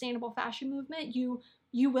the sustainable fashion movement, you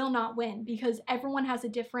will not win, because everyone has a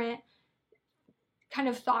different kind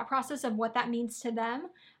of thought process of what that means to them.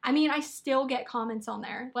 I mean, I still get comments on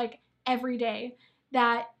there like every day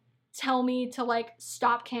that tell me to like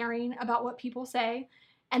stop caring about what people say.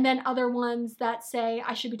 And then other ones that say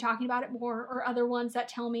I should be talking about it more, or other ones that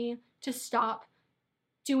tell me to stop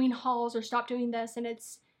doing hauls or stop doing this. And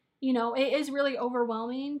you know, it is really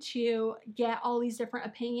overwhelming to get all these different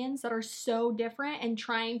opinions that are so different and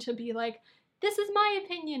trying to be like, this is my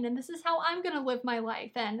opinion and this is how I'm going to live my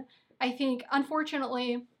life. And I think,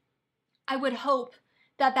 unfortunately, I would hope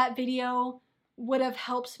that that video would have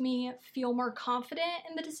helped me feel more confident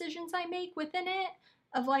in the decisions I make within it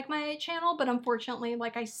of like my channel. But unfortunately,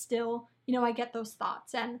 like I still, you know, I get those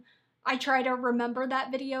thoughts and I try to remember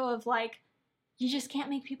that video of like, you just can't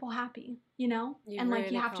make people happy, you know? And like,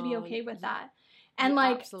 really you have to be okay with that. You And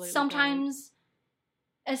like, absolutely sometimes,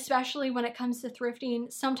 especially when it comes to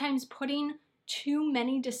thrifting, sometimes putting too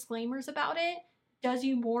many disclaimers about it does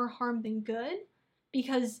you more harm than good,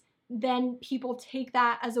 because then people take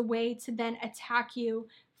that as a way to then attack you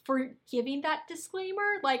for giving that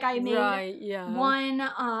disclaimer. Like I made one,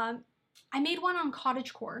 I made one on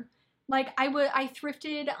cottagecore. Like I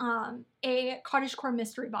thrifted a cottagecore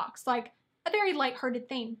mystery box, like a very lighthearted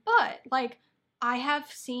thing. But like I have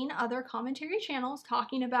seen other commentary channels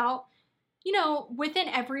talking about, you know, within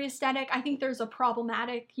every aesthetic, I think there's a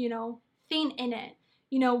problematic, you know, thing in it.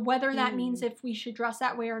 You know, whether that means if we should dress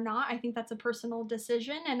that way or not, I think that's a personal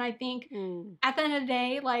decision. And I think at the end of the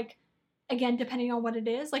day, like, again, depending on what it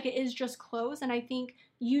is, like it is just clothes. And I think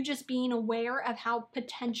you just being aware of how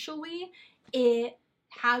potentially it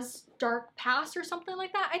has dark past or something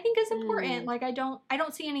like that, I think is important. Like I don't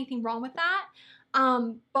see anything wrong with that.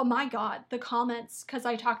 But my God, the comments, because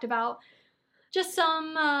I talked about just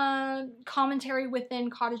some commentary within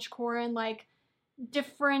cottagecore and like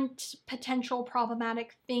different potential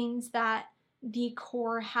problematic things that the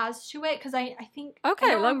core has to it. Because I think I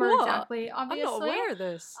don't remember exactly. Obviously, I'm not aware of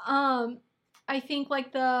this. I think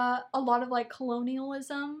like a lot of like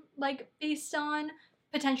colonialism, like based on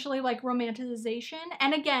potentially like romanticization.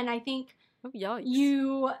 And again, I think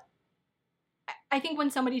I think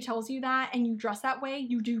when somebody tells you that and you dress that way,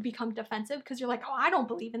 you do become defensive because you're like, oh, I don't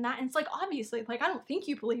believe in that. And it's like, obviously, like, I don't think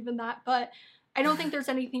you believe in that, but I don't think there's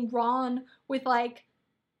anything wrong with like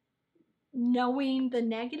knowing the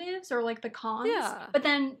negatives or like the cons. Yeah. But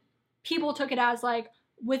then people took it as like,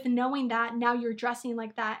 with knowing that, now you're dressing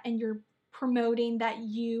like that and you're promoting that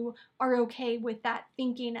you are okay with that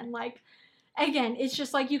thinking. And like, again, it's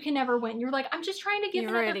just like, you can never win. You're like, I'm just trying to give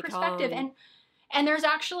another really perspective. And there's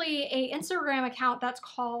actually a Instagram account that's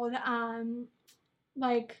called,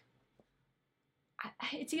 like,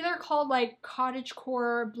 it's either called like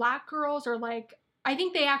Cottagecore Black Girls or like, I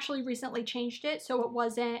think they actually recently changed it. So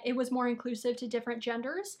it was more inclusive to different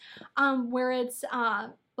genders, where it's,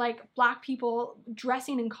 like Black people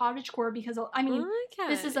dressing in cottagecore because, I mean,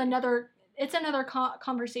 this is another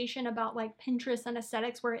conversation about like Pinterest and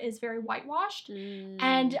aesthetics where it is very whitewashed.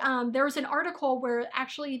 And there was an article where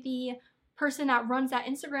actually the person that runs that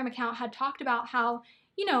Instagram account had talked about how,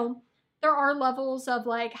 you know, there are levels of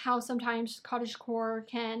like how sometimes cottagecore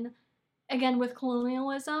can, again, with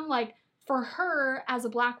colonialism, like for her as a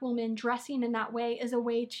Black woman, dressing in that way is a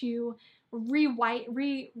way to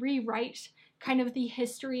rewrite kind of the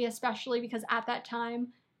history, especially because at that time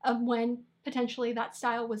of when potentially that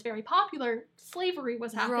style was very popular, slavery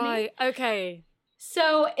was happening. Right, okay.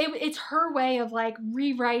 So it's her way of like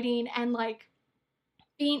rewriting and like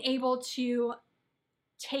being able to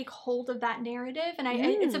take hold of that narrative. And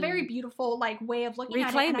it's a very beautiful like way of looking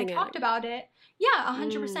at it. And I talked about it. Yeah,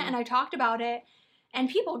 100%. And I talked about it and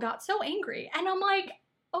people got so angry. And I'm like,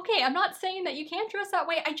 okay, I'm not saying that you can't dress that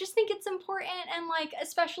way. I just think it's important. And like,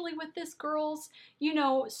 especially with this girl's, you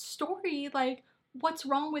know, story, like what's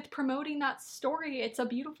wrong with promoting that story? It's a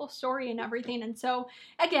beautiful story and everything. And so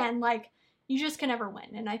again, like you just can never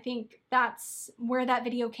win. And I think that's where that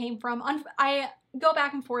video came from. I go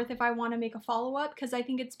back and forth if I want to make a follow-up because I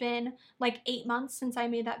think it's been like 8 months since I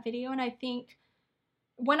made that video. And I think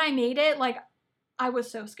when I made it, like I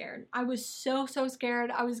was so scared. I was so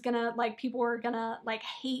scared. I was gonna, like, people were gonna, like,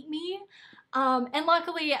 hate me. And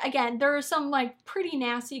luckily, again, there are some, like, pretty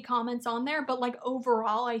nasty comments on there, but, like,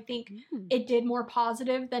 overall, I think it did more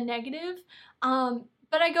positive than negative.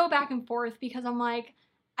 But I go back and forth because I'm like,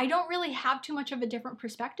 I don't really have too much of a different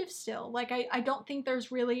perspective still. Like, I don't think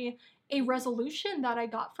there's really a resolution that I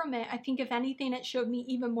got from it. I think, if anything, it showed me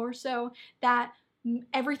even more so that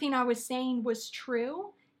everything I was saying was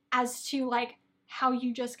true as to, like, how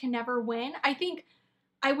you just can never win. I think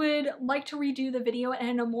I would like to redo the video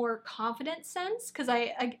in a more confident sense because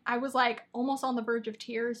I was like almost on the verge of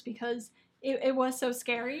tears because it was so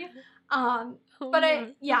scary. But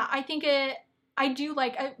I think I do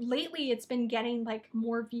like, lately it's been getting like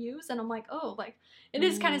more views and I'm like, oh, like it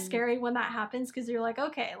is kind of scary when that happens because you're like,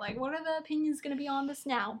 okay, like what are the opinions going to be on this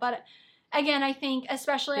now? But again, I think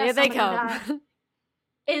especially as somebody that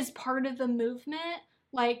is part of the movement,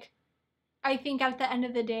 like I think at the end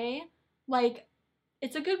of the day, like,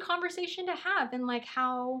 it's a good conversation to have, and like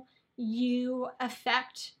how you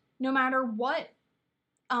affect no matter what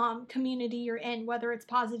community you're in, whether it's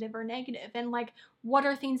positive or negative, and like what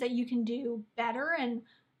are things that you can do better. And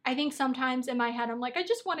I think sometimes in my head I'm like, I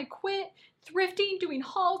just want to quit thrifting, doing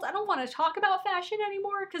hauls. I don't want to talk about fashion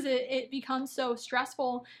anymore because it becomes so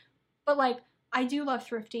stressful. But like, I do love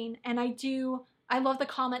thrifting, and I love the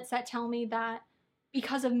comments that tell me that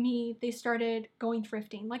because of me they started going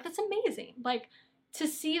thrifting. Like, that's amazing. Like, to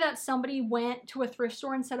see that somebody went to a thrift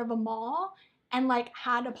store instead of a mall and like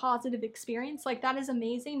had a positive experience, like, that is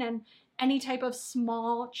amazing. And any type of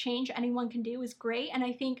small change anyone can do is great. And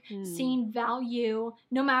I think seeing value,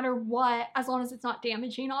 no matter what, as long as it's not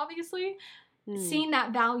damaging, obviously, seeing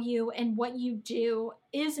that value in what you do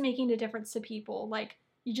is making a difference to people. Like,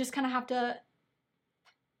 you just kind of have to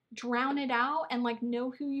drown it out and like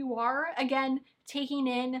know who you are. Again, taking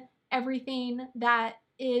in everything that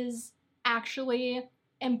is actually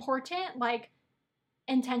important, like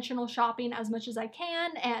intentional shopping as much as I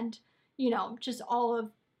can, and just all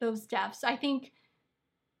of those depths. I think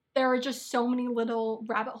there are just so many little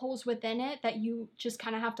rabbit holes within it that you just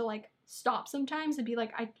kind of have to like stop sometimes and be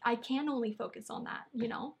like, I can only focus on that.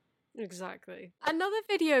 Exactly. Another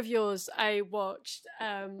video of yours I watched,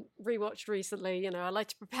 rewatched recently, I like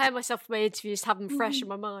to prepare myself for my interviews, have them fresh in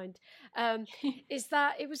my mind, is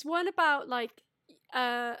that it was one about like,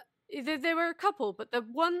 there were a couple, but the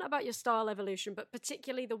one about your style evolution, but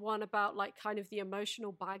particularly the one about like kind of the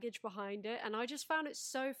emotional baggage behind it. And I just found it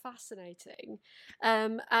so fascinating.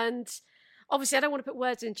 And obviously I don't want to put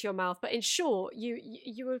words into your mouth, but in short,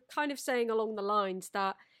 you were kind of saying along the lines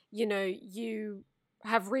that, you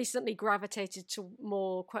have recently gravitated to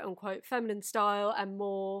more quote unquote feminine style and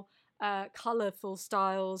more colorful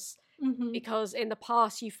styles, because in the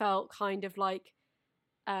past you felt kind of like,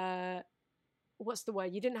 what's the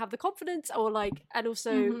word? You didn't have the confidence, or like, and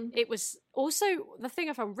also it was also the thing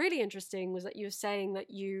I found really interesting was that you were saying that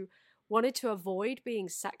you wanted to avoid being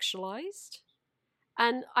sexualized.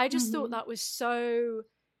 And I just thought that was so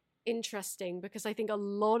interesting because I think a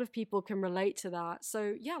lot of people can relate to that.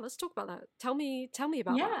 So yeah, let's talk about that. Tell me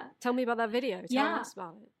about that. Tell me about that video. Tell us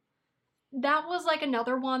about it. That was like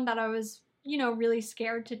another one that I was, really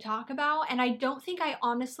scared to talk about. And I don't think I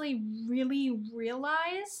honestly really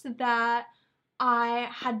realized that I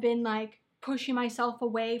had been like pushing myself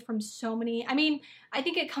away from so many. I mean, I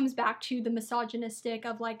think it comes back to the misogynistic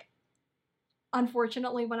of like,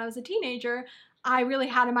 unfortunately, when I was a teenager, I really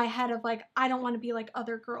had in my head of like, I don't want to be like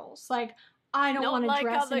other girls. Like, I don't want to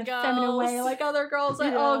dress in a feminine way like other girls.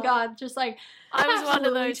 Like, oh God, just like, I was one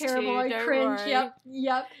of those terrible. Too, I cringe. Worry. Yep.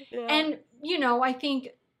 Yeah. And, I think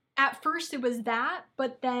at first it was that,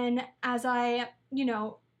 but then as I,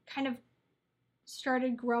 kind of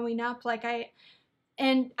started growing up, like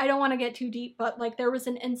and I don't want to get too deep, but like there was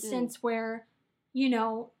an instance where,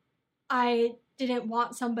 I didn't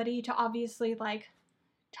want somebody to obviously like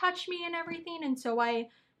touch me and everything. And so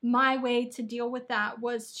my way to deal with that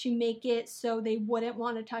was to make it so they wouldn't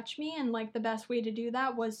want to touch me. And like the best way to do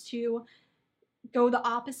that was to go the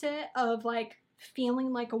opposite of like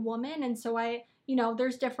feeling like a woman. And so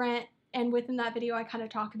there's different, and within that video I kind of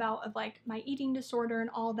talk about of like my eating disorder and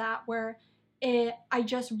all that, where I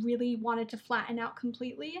just really wanted to flatten out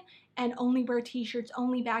completely and only wear t-shirts,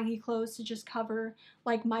 only baggy clothes to just cover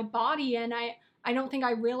like my body. And I don't think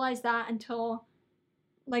I realized that until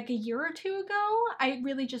like a year or two ago. I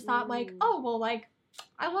really just thought like, oh, well, like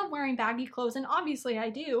I love wearing baggy clothes, and obviously I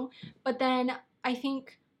do. But then I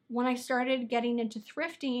think when I started getting into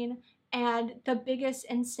thrifting, and the biggest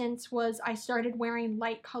instance was I started wearing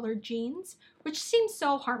light colored jeans, which seems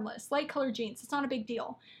so harmless. Light colored jeans, it's not a big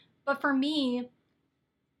deal. But for me,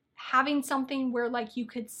 having something where like you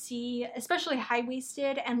could see, especially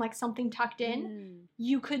high-waisted and like something tucked in,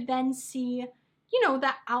 you could then see,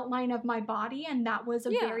 that outline of my body, and that was a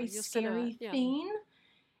very scary thing.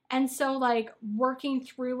 And so like working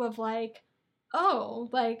through of like, oh,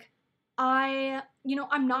 like I'm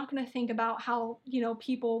not going to think about how,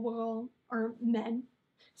 people will, or men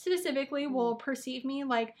specifically, will perceive me.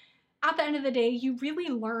 Like, at the end of the day, you really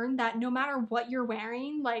learn that no matter what you're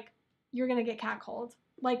wearing, like, you're going to get catcalled.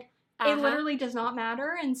 Like, it literally does not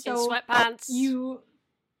matter. And so in sweatpants.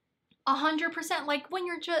 100%, like when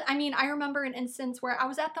you're just, I remember an instance where I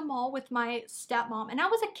was at the mall with my stepmom, and I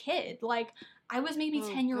was a kid. Like, I was maybe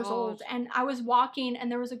 10 years old, and I was walking,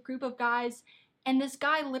 and there was a group of guys, and this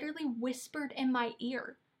guy literally whispered in my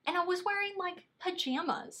ear, and I was wearing like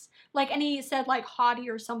pajamas, like, and he said like hottie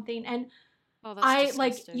or something, and disgusting.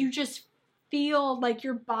 Like, you just feel like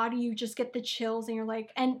your body, you just get the chills, and you're like,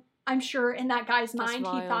 and I'm sure in that guy's mind,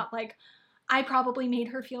 he thought like, I probably made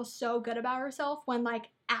her feel so good about herself when, like,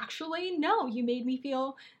 actually, no, you made me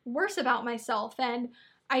feel worse about myself. And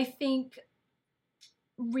I think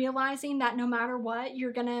realizing that no matter what,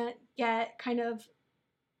 you're gonna get kind of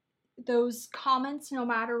those comments no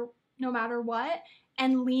matter what,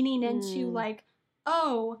 and leaning into like,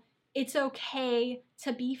 oh, it's okay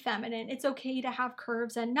to be feminine. It's okay to have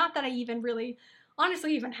curves. And not that I even really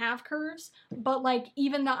honestly even have curves, but like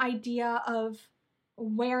even the idea of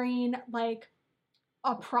wearing like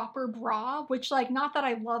a proper bra, which like not that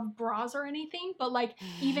I love bras or anything, but like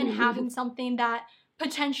even having something that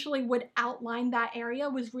potentially would outline that area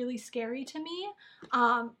was really scary to me.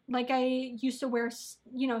 Like I used to wear,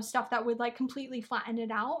 stuff that would like completely flatten it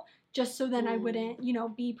out just so then I wouldn't,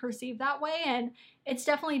 be perceived that way. And it's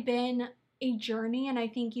definitely been a journey. And I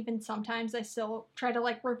think even sometimes I still try to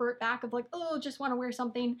like revert back of like, oh, just want to wear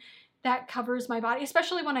something that covers my body,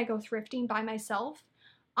 especially when I go thrifting by myself.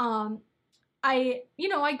 I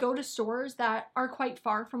go to stores that are quite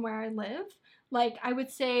far from where I live. Like I would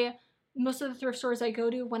say most of the thrift stores I go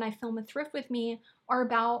to when I film a thrift with me are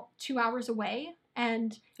about 2 hours away.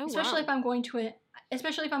 And especially if I'm going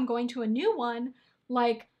to a new one,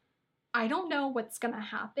 like I don't know what's going to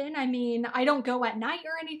happen. I mean, I don't go at night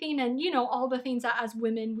or anything. And, all the things that as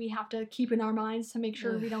women we have to keep in our minds to make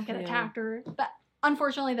sure we don't get attacked but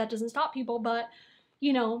unfortunately that doesn't stop people. But,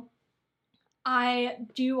 I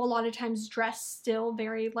do a lot of times dress still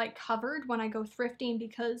very like covered when I go thrifting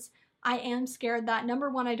because I am scared that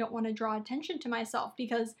number one, I don't want to draw attention to myself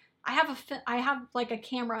because I have like a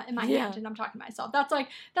camera in my hand and I'm talking to myself.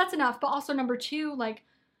 That's enough. But also number two, like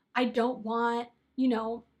I don't want,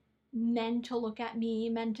 men to look at me,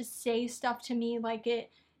 men to say stuff to me. Like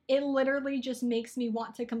it literally just makes me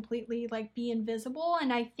want to completely like be invisible.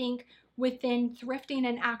 And I think within thrifting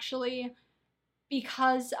and actually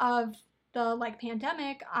because of the like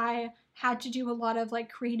pandemic, I had to do a lot of like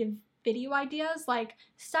creative video ideas, like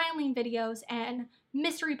styling videos and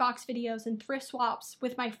mystery box videos and thrift swaps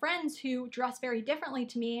with my friends who dress very differently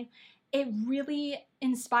to me. It really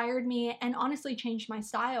inspired me and honestly changed my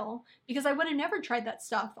style because I would have never tried that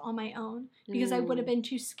stuff on my own because I would have been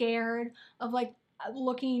too scared of like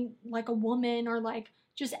looking like a woman or like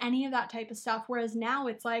just any of that type of stuff. Whereas now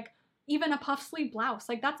it's like, even a puff sleeve blouse,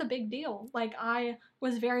 like that's a big deal. Like I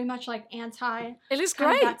was very much like anti it is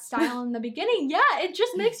great that style in the beginning. Yeah, it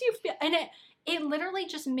just makes you feel, and it literally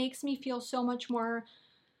just makes me feel so much more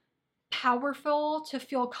powerful to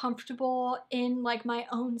feel comfortable in like my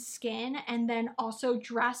own skin and then also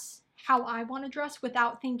dress how I want to dress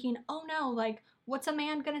without thinking, oh no, like what's a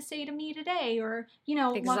man gonna say to me today? Or,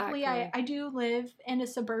 luckily I do live in a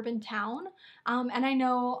suburban town. And I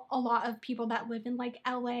know a lot of people that live in like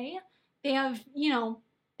LA, they have,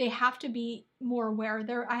 they have to be more aware.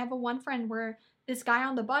 I have one friend where this guy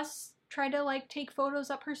on the bus tried to like take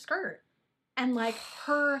photos up her skirt and like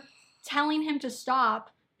her telling him to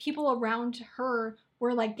stop, people around her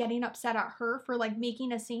were like getting upset at her for like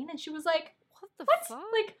making a scene. And she was like, what the fuck?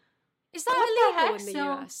 Like, is that illegal in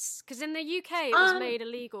the US? Because in the UK it was made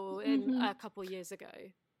illegal in a couple years ago.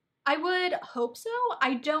 I would hope so.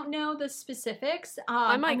 I don't know the specifics.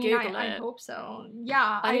 I might Google it. I hope so.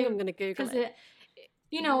 Yeah, I think I'm going to Google it.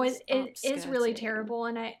 It is really terrible.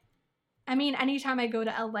 And I mean, anytime I go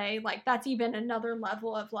to LA, like that's even another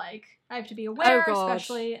level of like I have to be aware,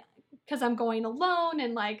 especially because I'm going alone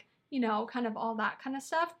and like kind of all that kind of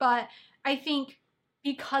stuff. But I think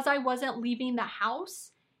because I wasn't leaving the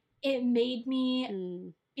house, it made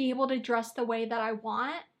me be able to dress the way that I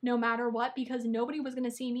want no matter what, because nobody was going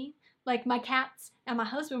to see me. Like my cats and my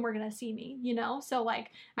husband were going to see me, So like,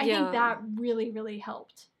 I think that really, really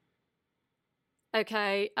helped.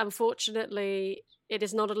 Okay. Unfortunately, it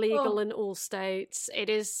is not illegal in all states. Where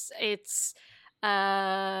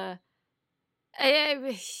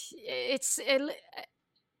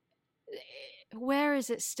is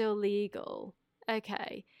it still legal?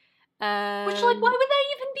 Okay. Which, like, why would that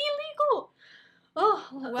even be legal? Oh,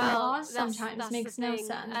 well, laws sometimes makes no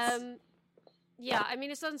sense. Yeah, I mean,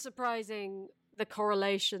 it's unsurprising the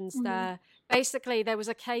correlations there. Basically, there was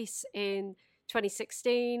a case in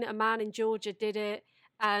 2016. A man in Georgia did it,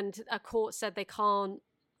 and a court said they can't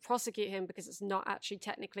prosecute him because it's not actually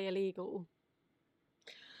technically illegal.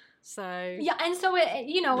 So yeah, and so it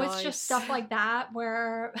nice. It's just stuff like that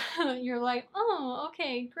where you're like, oh,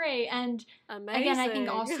 okay, great. And amazing. Again, I think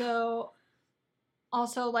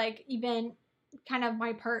also like even kind of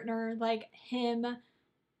my partner, like him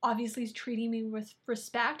obviously is treating me with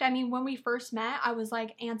respect. I mean, when we first met, I was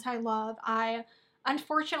like anti-love.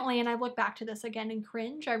 Unfortunately, and I look back to this again and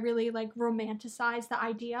cringe, I really like romanticize the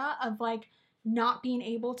idea of like not being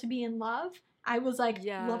able to be in love. I was like,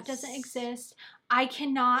 love doesn't exist. I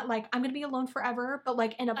cannot, like, I'm gonna be alone forever, but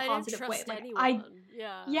like in a positive way. Like anyone.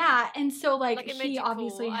 Yeah, and so like it he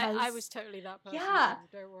obviously cool. has. I was totally that person. Yeah,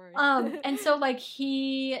 too, don't worry. And so like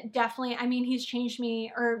he definitely, I mean, he's changed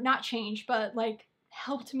me, or not changed, but like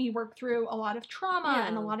helped me work through a lot of trauma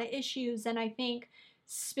and a lot of issues. And I think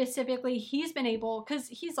specifically he's been able, because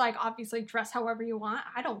he's like, obviously dress however you want,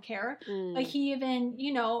 I don't care. But he even,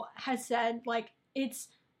 you know, has said like, it's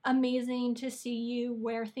amazing to see you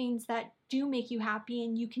wear things that do make you happy,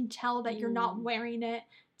 and you can tell that you're not wearing it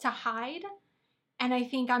to hide. And I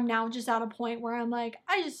think I'm now just at a point where I'm like,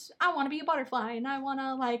 I want to be a butterfly, and I want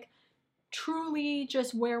to like truly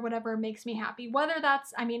just wear whatever makes me happy. Whether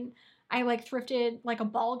that's, I mean, I like thrifted like a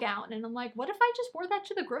ball gown, and I'm like, what if I just wore that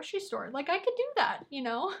to the grocery store? Like I could do that, you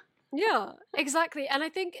know? Yeah, exactly. And I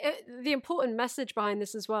think the important message behind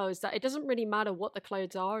this as well is that it doesn't really matter what the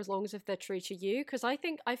clothes are as long as if they're true to you. Because I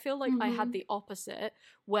feel like I had the opposite,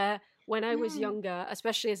 where when I was younger,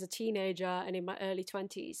 especially as a teenager and in my early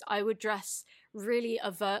 20s, I would dress really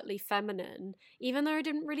overtly feminine, even though I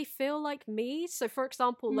didn't really feel like me. So for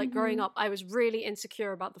example, like growing up, I was really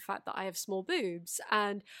insecure about the fact that I have small boobs,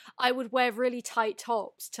 and I would wear really tight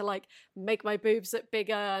tops to like make my boobs look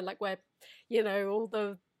bigger, and like wear, you know, all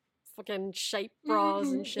the fucking shape bras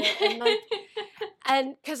and shit, and like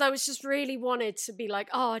and because I was just really wanted to be like,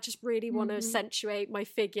 oh, I just really want to accentuate my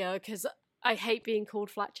figure because I hate being called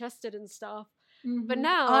flat-chested and stuff. But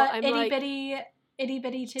now I'm itty like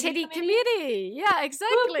bitty titty committee. Yeah,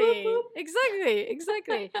 exactly.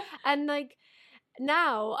 Exactly. And like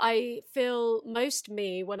now I feel most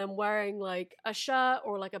me when I'm wearing like a shirt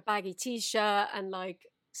or like a baggy t-shirt and like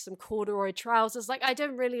some corduroy trousers. Like I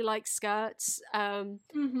don't really like skirts. I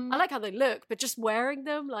like how they look, but just wearing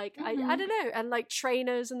them, like I don't know, and like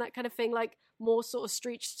trainers and that kind of thing, like more sort of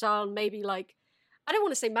street style, maybe like I don't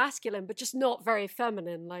want to say masculine, but just not very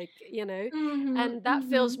feminine, like, you know, and that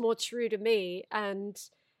feels more true to me. And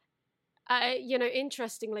I, you know,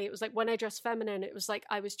 interestingly, it was like when I dressed feminine, it was like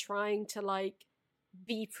I was trying to like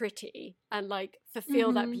be pretty and like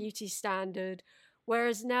fulfill that beauty standard.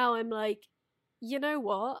 Whereas now I'm like, you know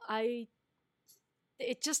what,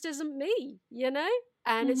 it just isn't me, you know?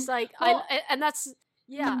 And it's like, well, and that's,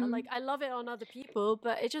 like I love it on other people,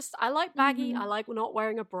 but I like baggy. I like not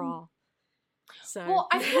wearing a bra. So. Well,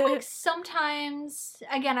 I feel like sometimes,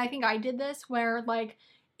 again, I think I did this where like,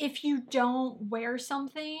 if you don't wear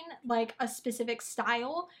something like a specific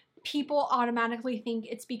style, people automatically think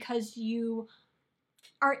it's because you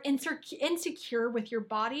are insecure with your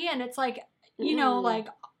body. And it's like, you know, like,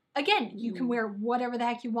 again, you can wear whatever the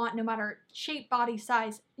heck you want, no matter shape, body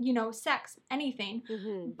size, you know, sex, anything.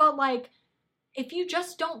 But like, if you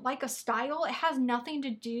just don't like a style, it has nothing to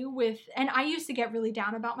do with, and I used to get really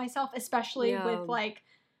down about myself, especially with like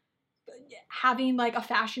having like a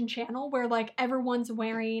fashion channel where like everyone's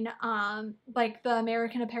wearing like the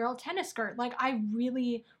American Apparel tennis skirt. Like I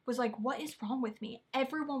really was like, what is wrong with me?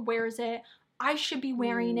 Everyone wears it. I should be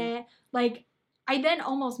wearing it. Like I then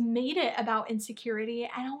almost made it about insecurity,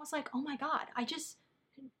 and I was like, oh my God, I just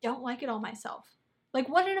don't like it on myself. Like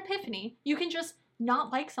what an epiphany. You can just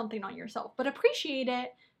not like something on yourself, but appreciate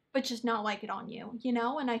it, but just not like it on you, you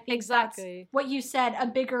know? And I think that's what you said, a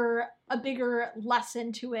bigger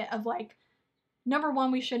lesson to it of like, number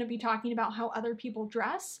one, we shouldn't be talking about how other people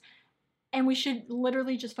dress, and we should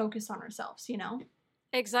literally just focus on ourselves, you know?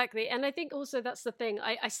 Exactly. And I think also that's the thing.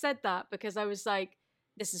 I said that because I was like,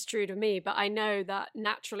 this is true to me, but I know that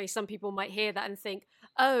naturally some people might hear that and think,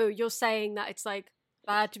 oh, you're saying that it's like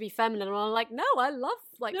bad to be feminine. And I'm like, no, I love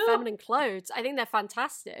like feminine clothes. I think they're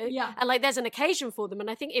fantastic. Yeah. And like there's an occasion for them. And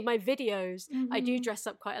I think in my videos, I do dress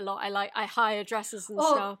up quite a lot. I hire dresses and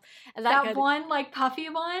stuff. And that one like puffy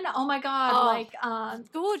one, oh my God, like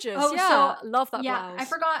gorgeous. So, love that blouse.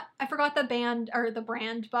 I forgot the band or the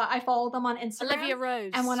brand, but I follow them on Instagram. Olivia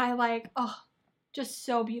Rose. And when I like, just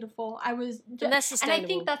so beautiful. I was and that's sustainable. And I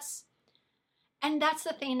think that's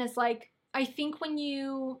the thing is like, I think when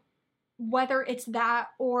you, whether it's that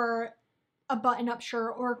or a button-up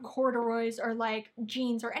shirt or corduroys or like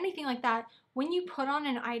jeans or anything like that, when you put on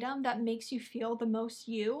an item that makes you feel the most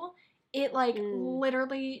you, it like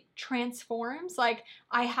literally transforms. Like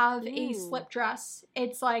I have a slip dress.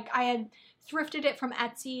 It's like I had thrifted it from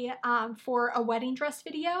Etsy for a wedding dress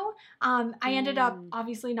video. I ended up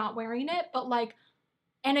obviously not wearing it, but like,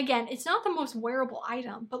 and again, it's not the most wearable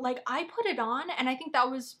item, but like I put it on, and I think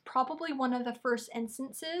that was probably one of the first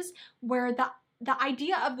instances where the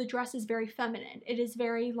idea of the dress is very feminine. It is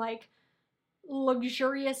very like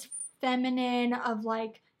luxurious feminine, of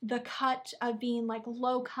like the cut of being like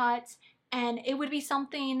low cut, and it would be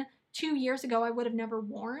something 2 years ago I would have never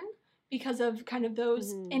worn because of kind of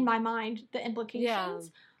those, in my mind, the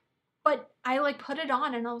implications. But I like put it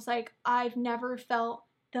on and I was like, I've never felt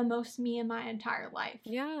the most me in my entire life.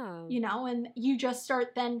 Yeah. You know, and you just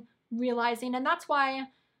start then realizing, and that's why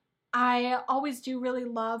I always do really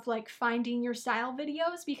love like finding your style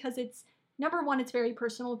videos, because it's, number one, it's very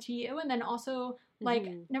personal to you. And then also like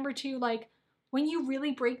number two, like when you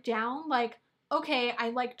really break down, like, okay, I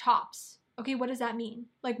like tops. Okay, what does that mean?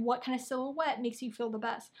 Like, what kind of silhouette makes you feel the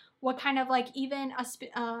best? What kind of like even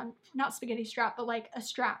not spaghetti strap, but like a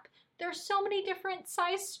strap. There's so many different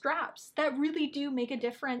size straps that really do make a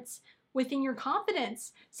difference within your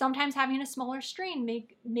confidence. Sometimes having a smaller string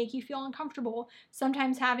make you feel uncomfortable.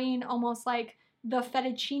 Sometimes having almost like the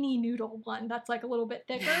fettuccine noodle one that's like a little bit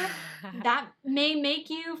thicker, that may make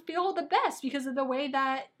you feel the best because of the way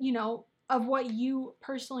that, you know, of what you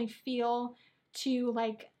personally feel to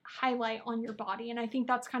like highlight on your body. And I think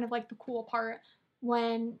that's kind of like the cool part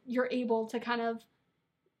when you're able to kind of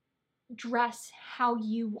dress how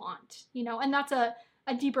you want, you know. And that's a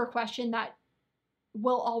deeper question that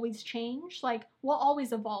will always change, like will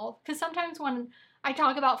always evolve. Because sometimes when I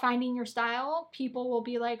talk about finding your style, people will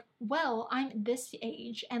be like, well, I'm this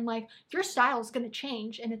age and like your style is going to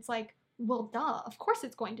change. And it's like, well, duh, of course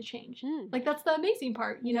it's going to change. Like that's the amazing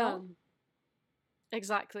part, you know?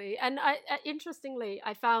 Exactly. And interestingly,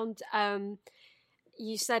 I found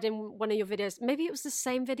you said in one of your videos, maybe it was the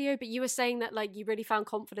same video, but you were saying that like you really found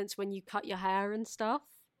confidence when you cut your hair and stuff.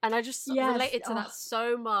 And I just related to that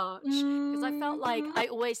so much because I felt like I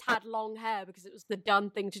always had long hair because it was the done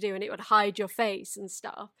thing to do and it would hide your face and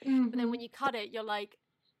stuff. But then when you cut it, you're like,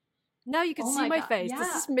 now you can see my face. Yeah.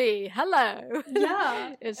 This is me. Hello.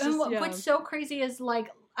 Yeah. It's just, what's so crazy is like,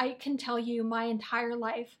 I can tell you my entire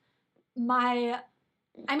life,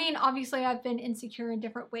 I mean, obviously I've been insecure in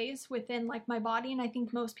different ways within like my body, and I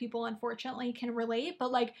think most people unfortunately can relate,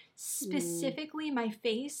 but like specifically my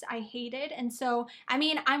face, I hated. And so, I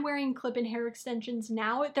mean, I'm wearing clip-in hair extensions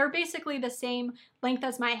now. They're basically the same length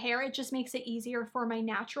as my hair. It just makes it easier for my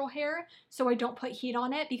natural hair so I don't put heat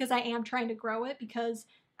on it, because I am trying to grow it, because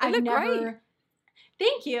I've never great.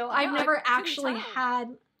 Thank you. Yeah, I've never actually had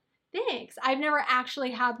thanks. I've never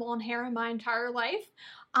actually had long hair in my entire life.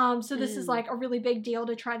 So this is like a really big deal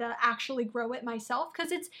to try to actually grow it myself,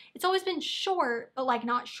 because it's always been short, but like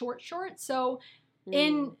not short. So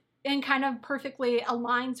in kind of perfectly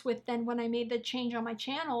aligns with then when I made the change on my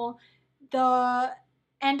channel, the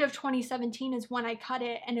end of 2017 is when I cut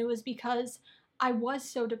it, and it was because I was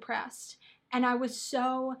so depressed and I was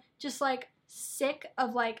so just like sick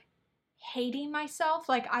of like hating myself.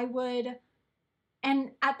 Like I would.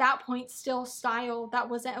 And at that point, still style, that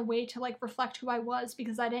wasn't a way to like reflect who I was,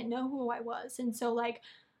 because I didn't know who I was. And so like,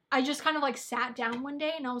 I just kind of like sat down one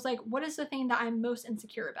day and I was like, what is the thing that I'm most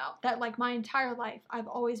insecure about? That like my entire life, I've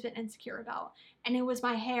always been insecure about. And it was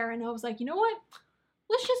my hair. And I was like, you know what?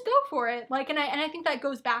 Let's just go for it. Like, and I think that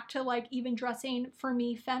goes back to like even dressing for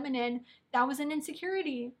me feminine. That was an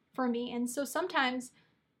insecurity for me. And so sometimes,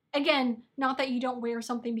 again, not that you don't wear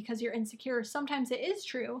something because you're insecure. Sometimes it is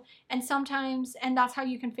true. And sometimes, and that's how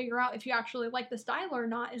you can figure out if you actually like the style or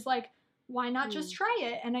not, is like, why not just try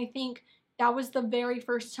it? And I think that was the very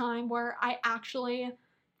first time where I actually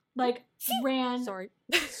like ran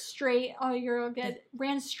straight. Oh, you're good.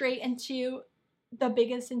 Ran straight into the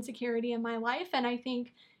biggest insecurity in my life. And I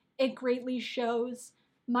think it greatly shows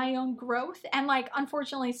my own growth. And like,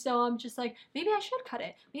 unfortunately, still, I'm just like, maybe I should cut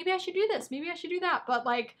it. Maybe I should do this. Maybe I should do that. But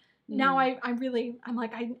like, now I'm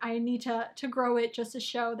like, I need to grow it just to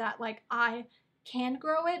show that like I can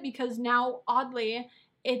grow it, because now oddly,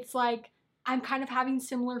 it's like, I'm kind of having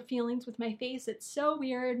similar feelings with my face. It's so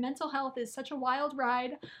weird. Mental health is such a wild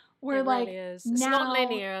ride where it like, really is. It's not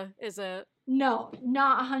linear, is it? No,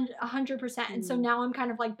 not 100%. And so now I'm kind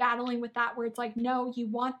of like battling with that, where it's like, no, you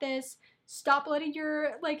want this. Stop letting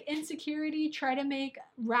your like insecurity try to make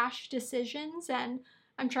rash decisions. And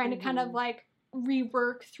I'm trying to kind of like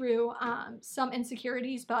rework through some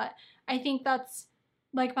insecurities. But I think that's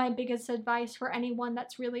like my biggest advice for anyone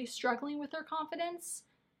that's really struggling with their confidence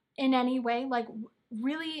in any way, like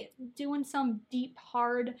really doing some deep,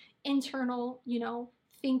 hard internal, you know,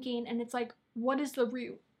 thinking. And it's like, what is the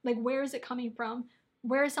root? Like, where is it coming from?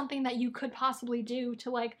 Where is something that you could possibly do to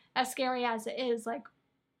like, as scary as it is, like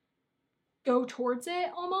go towards it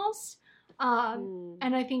almost.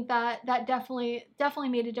 And I think that definitely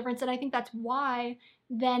made a difference. And I think that's why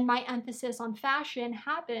then my emphasis on fashion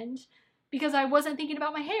happened, because I wasn't thinking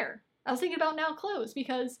about my hair. I was thinking about now clothes,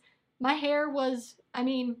 because my hair was, I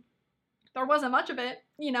mean, there wasn't much of it,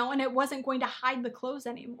 you know, and it wasn't going to hide the clothes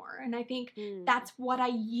anymore. And I think that's what I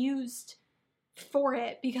used for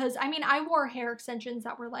it, because I mean, I wore hair extensions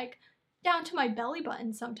that were like down to my belly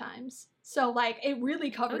button sometimes. So like it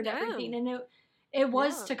really covered everything, and it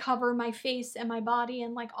was to cover my face and my body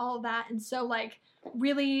and like all of that. And so like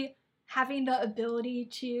really having the ability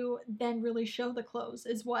to then really show the clothes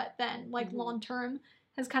is what then like long term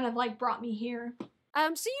has kind of like brought me here. So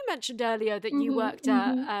you mentioned earlier that you worked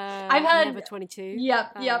at I've had Never 22.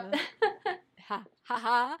 Yep. Ha ha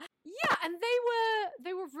ha. Yeah, and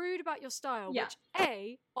they were rude about your style, which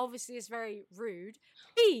A, obviously is very rude.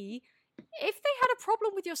 B, if they had a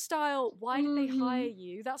problem with your style, why did they hire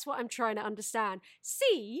you? That's what I'm trying to understand.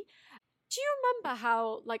 C, do you remember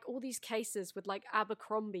how like all these cases with like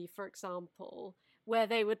Abercrombie, for example, where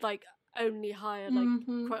they would like only hire like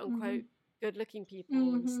quote unquote good looking people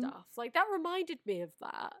and stuff? Like that reminded me of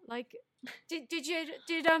that. Like did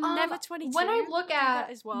Never 22 when I look at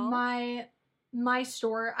as well? my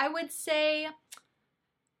store, I would say,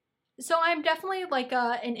 so I'm definitely like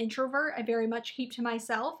an introvert. I very much keep to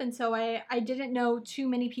myself, and so I didn't know too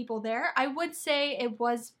many people there. I would say it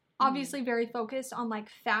was obviously very focused on like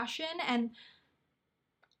fashion, and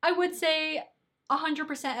I would say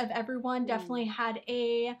 100% of everyone definitely had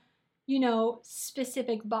a, you know,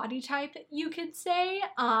 specific body type, you could say.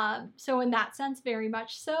 So in that sense, very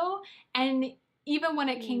much so. And even when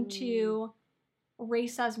it came to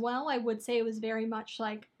race as well, I would say it was very much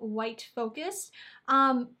like white focused.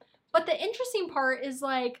 But the interesting part is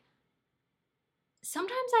like,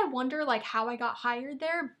 sometimes I wonder like how I got hired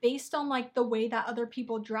there based on like the way that other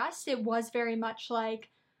people dressed. It was very much like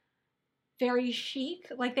very chic.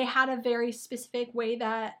 Like they had a very specific way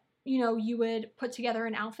that, you know, you would put together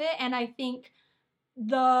an outfit. And I think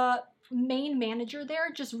the main manager there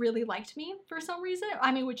just really liked me for some reason.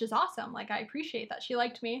 I mean, which is awesome. Like I appreciate that she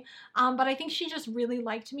liked me. But I think she just really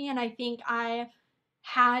liked me. And I think I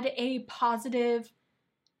had a positive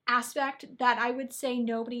aspect that I would say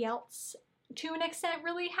nobody else to an extent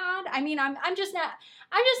really had. I mean, I'm just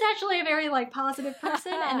naturally a very like positive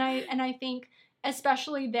person. and I think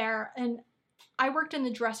especially there, and I worked in the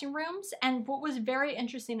dressing rooms, and what was very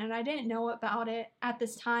interesting, and I didn't know about it at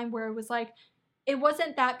this time, where it was like, it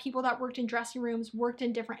wasn't that people that worked in dressing rooms worked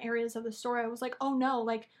in different areas of the store. I was like, oh no,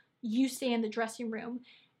 like you stay in the dressing room.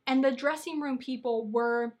 And the dressing room people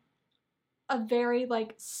were a very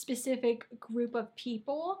like specific group of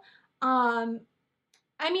people. I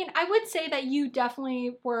mean, I would say that you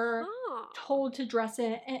definitely were told to dress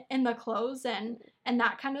it in the clothes and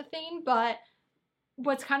that kind of thing. But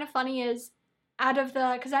what's kind of funny is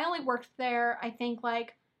because I only worked there, I think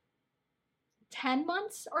like 10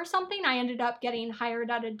 months or something, I ended up getting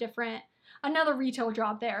hired at another retail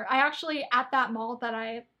job there. I actually, at that mall that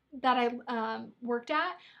I worked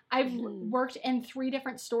at, I've worked in 3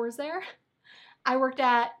 different stores there. I worked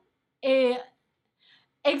at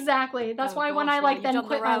exactly. That's why when I like then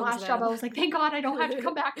quit my last job, I was like, thank God I don't have to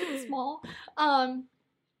come back to this mall.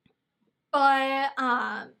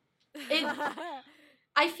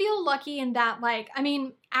 I feel lucky in that, like, I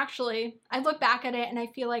mean, actually, I look back at it and I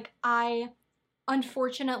feel like I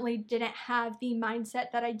unfortunately didn't have the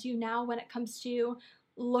mindset that I do now when it comes to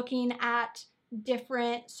looking at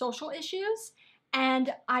different social issues.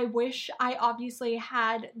 And I wish I obviously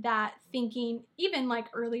had that thinking even like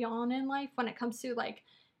early on in life when it comes to like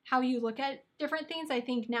how you look at different things. I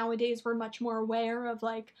think nowadays we're much more aware of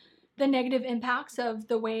like the negative impacts of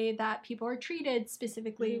the way that people are treated,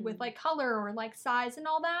 specifically with like color or like size and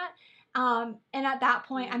all that. And at that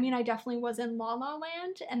point, I mean, I definitely was in La La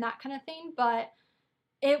Land and that kind of thing, but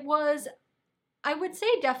it was, I would say,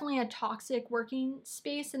 definitely a toxic working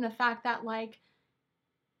space in the fact that like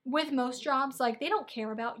with most jobs, like they don't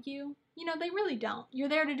care about you. You know, they really don't. You're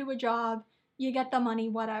there to do a job, you get the money,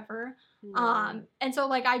 whatever. And so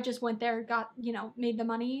like I just went there, got, you know, made the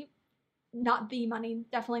money. Not the money,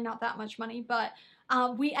 definitely not that much money, but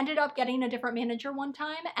we ended up getting a different manager one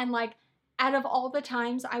time, and like out of all the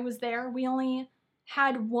times I was there, we only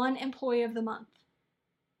had 1 employee of the month,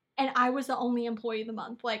 and I was the only employee of the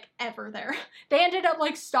month like ever there. They ended up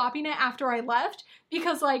like stopping it after I left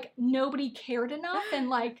because like nobody cared enough, and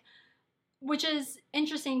like, which is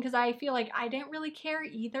interesting because I feel like I didn't really care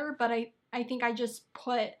either, but I think I just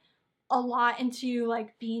put a lot into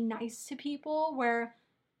like being nice to people, where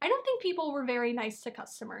I don't think people were very nice to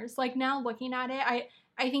customers. Like now looking at it,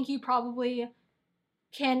 I think you probably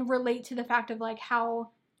can relate to the fact of like how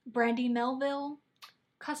Brandy Melville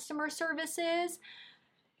customer service is.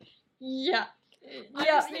 Yeah.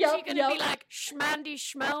 I was literally going to be like, Schmandy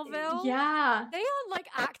Schmelville. Yeah. They are like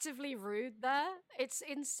actively rude there. It's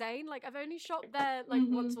insane. Like I've only shopped there like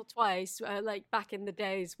once or twice, like back in the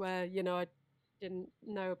days where, you know, I didn't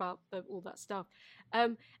know about all that stuff.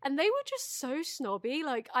 And they were just so snobby.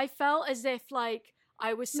 Like I felt as if like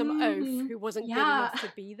I was some oaf who wasn't good enough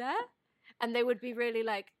to be there. And they would be really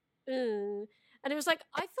like, ugh. And it was like,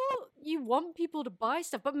 I thought you want people to buy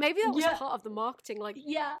stuff, but maybe that was part of the marketing. Like,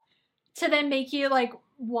 to then make you like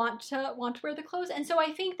want to wear the clothes. And so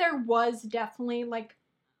I think there was definitely like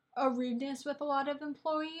a rudeness with a lot of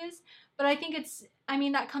employees, but I think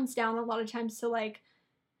that comes down a lot of times to like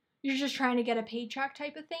you're just trying to get a paycheck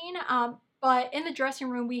type of thing. But in the dressing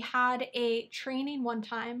room, we had a training one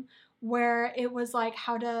time where it was like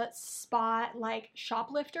how to spot like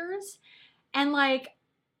shoplifters. And like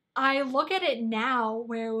I look at it now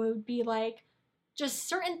where it would be like just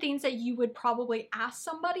certain things that you would probably ask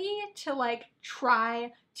somebody to like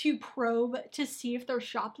try to probe to see if they're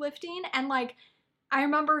shoplifting. And like I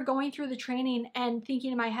remember going through the training and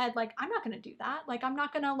thinking in my head, like, I'm not going to do that. Like, I'm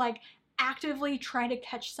not going to like actively try to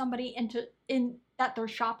catch somebody in that they're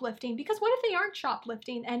shoplifting, because what if they aren't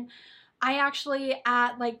shoplifting? And I actually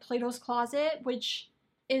at like Plato's Closet, which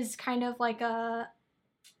is kind of like a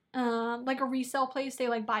resale place. They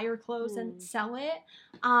like buy your clothes and sell it.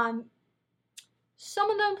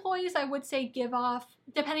 Some of the employees I would say give off,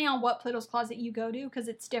 depending on what Plato's Closet you go to, because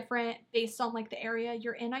it's different based on like the area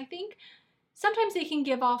you're in, I think. Sometimes they can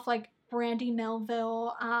give off like Brandy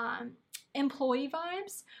Melville employee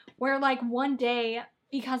vibes, where like one day,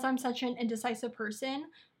 because I'm such an indecisive person,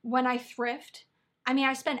 when I thrift,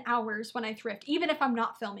 I spend hours when I thrift, even if I'm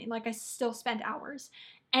not filming, like I still spend hours.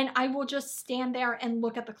 And I will just stand there and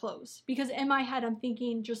look at the clothes, because in my head I'm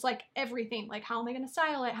thinking just like everything, like how am I going to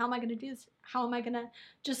style it? How am I going to do this? How am I going to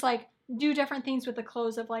just like do different things with the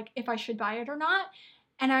clothes of like if I should buy it or not?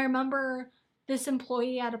 And I remember this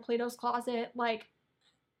employee at a Plato's Closet like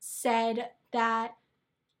said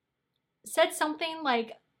something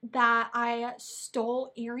like that I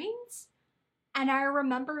stole earrings. And I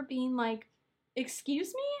remember being like,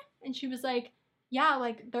 excuse me? And she was like, yeah,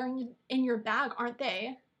 like they're in your bag, aren't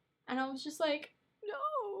they? And I was just like,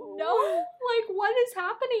 no, like what is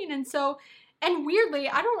happening? And so, and weirdly,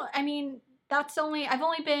 I've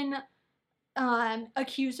only been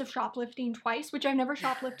accused of shoplifting twice, which I've never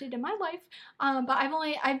shoplifted in my life. But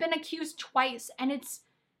I've been accused twice, and it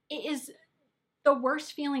is the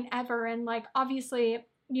worst feeling ever. And like, obviously,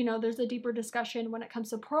 there's a deeper discussion when it comes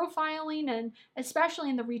to profiling, and especially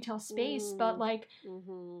in the retail space. But like,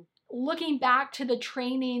 looking back to the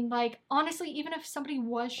training, like honestly, even if somebody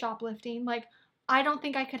was shoplifting, like I don't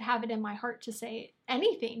think I could have it in my heart to say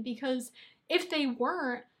anything, because if they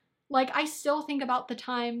weren't, like I still think about the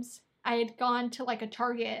times I had gone to like a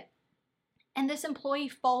Target and this employee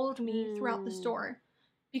followed me throughout the store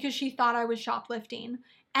because she thought I was shoplifting.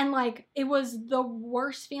 And like it was the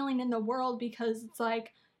worst feeling in the world, because it's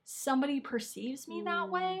like somebody perceives me that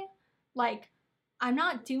way. Like I'm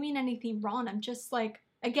not doing anything wrong. I'm just like,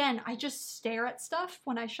 again, I just stare at stuff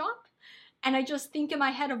when I shop, and I just think in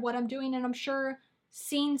my head of what I'm doing. And I'm sure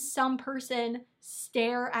seeing some person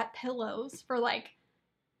stare at pillows for like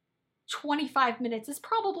 25 minutes is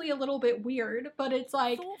probably a little bit weird, but it's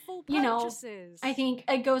like, thoughtful purchases. I think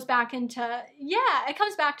it goes back into, it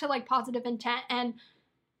comes back to like positive intent. And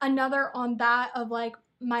another on that of like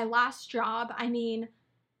my last job,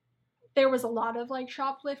 there was a lot of like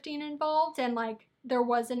shoplifting involved, and like there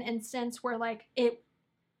was an instance where like it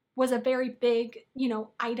was a very big,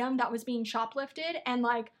 item that was being shoplifted. And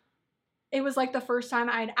like, it was like the first time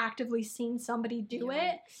I had actively seen somebody do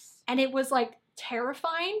it. And it was like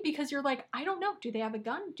terrifying, because you're like, I don't know. Do they have a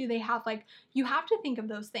gun? Do they have like, you have to think of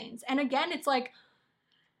those things. And again, it's like,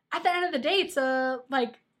 at the end of the day, it's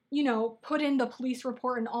put in the police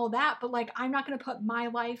report and all that. But like, I'm not going to put my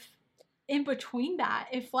life in between that.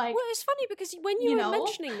 If like, well, it's funny because when you were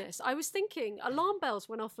mentioning this, I was thinking alarm bells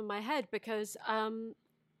went off in my head, because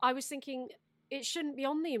I was thinking it shouldn't be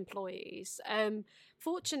on the employees.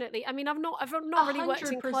 Fortunately, I've not really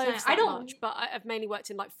worked in clothes that much, but I've mainly worked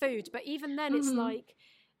in like food. But even then, it's like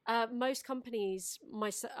most companies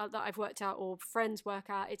that I've worked at or friends work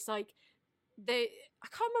at, it's like I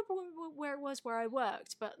can't remember where it was where I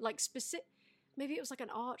worked, but like maybe it was like an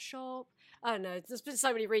art shop. I don't know. There's been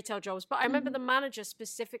so many retail jobs, but I remember the manager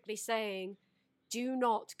specifically saying, do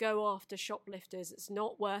not go after shoplifters. It's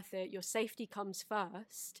not worth it. Your safety comes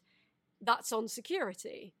first. That's on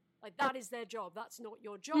security. Like, that is their job. That's not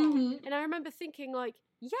your job. And I remember thinking, like,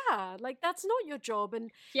 yeah, like, that's not your job.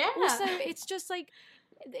 And also, it's just like,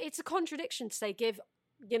 it's a contradiction to say, give,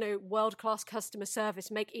 world-class customer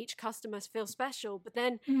service, make each customer feel special, but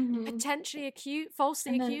then potentially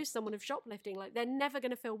falsely accuse someone of shoplifting. Like, they're never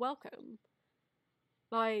going to feel welcome.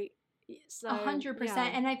 Like, so 100%.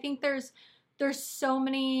 And I think there's so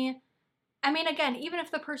many, again, even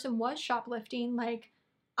if the person was shoplifting, like,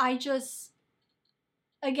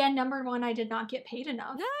 again, number one, I did not get paid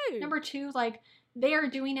enough. No. Number two, like, they're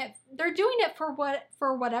doing it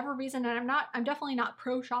for whatever reason, and I'm definitely not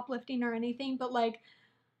pro shoplifting or anything, but like,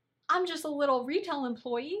 I'm just a little retail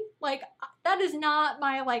employee. Like, that is not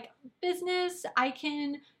my like business. I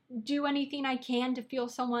can do anything I can to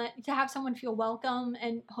have someone feel welcome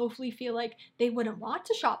and hopefully feel like they wouldn't want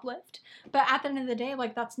to shoplift. But at the end of the day,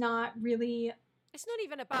 like, that's not really, it's not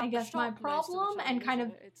even about, I guess, my problem. Time, and kind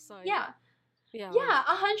of, it's like, yeah,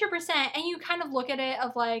 100%. And you kind of look at it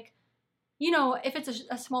of like, you know, if it's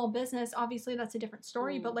a small business, obviously that's a different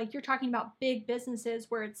story. But like, you're talking about big businesses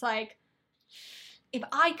where it's like, if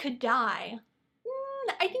I could die,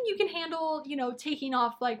 I think you can handle, you know, taking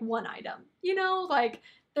off like one item, you know, like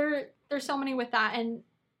there's so many with that. And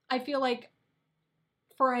I feel like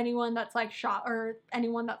for anyone that's like shop or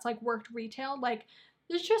anyone that's like worked retail, like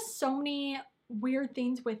there's just so many weird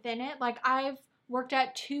things within it. Like, I've worked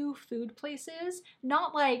at 2 food places,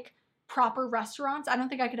 not like proper restaurants. I don't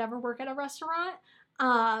think I could ever work at a restaurant.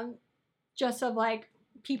 Just of like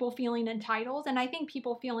people feeling entitled. And I think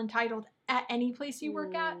people feel entitled at any place you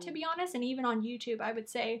work at, to be honest. And even on YouTube, I would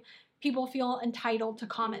say people feel entitled to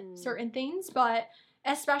comment certain things. But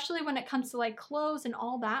especially when it comes to like clothes and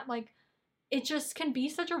all that, like, it just can be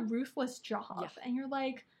such a ruthless job. Yeah. And you're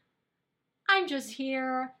like, I'm just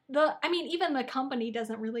here. Even the company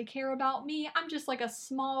doesn't really care about me. I'm just like a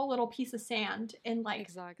small little piece of sand in like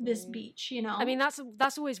this beach, you know? I mean,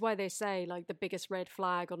 that's always why they say like the biggest red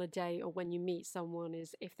flag on a date or when you meet someone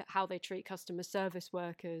is how they treat customer service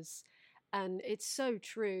workers. And it's so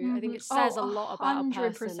true. Mm-hmm. I think it says a lot about 100%.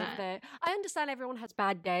 A person. I understand everyone has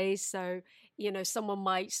bad days, so, you know, someone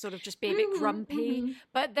might sort of just be a bit grumpy.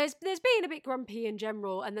 But there's being a bit grumpy in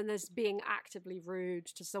general, and then there's being actively rude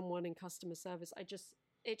to someone in customer service.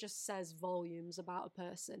 It just says volumes about a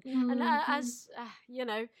person. And as you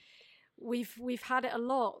know, we've had it a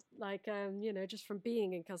lot. Like you know, just from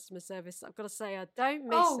being in customer service, I've got to say I don't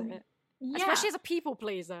miss it. Yeah. Especially as a people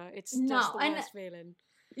pleaser, it's just the worst feeling.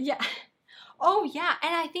 Yeah. Oh yeah,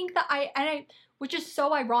 and I think that which is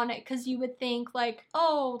so ironic because you would think like,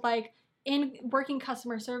 oh, like in working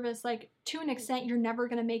customer service, like to an extent, you're never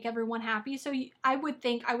gonna make everyone happy. So I would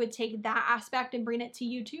think I would take that aspect and bring it to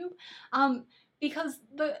YouTube, because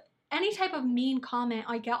any type of mean comment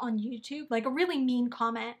I get on YouTube, like a really mean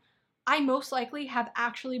comment, I most likely have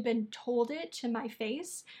actually been told it to my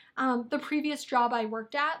face. The previous job I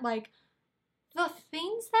worked at, like the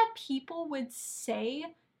things that people would say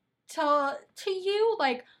to you,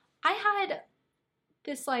 like I had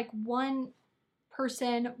this like one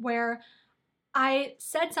person where I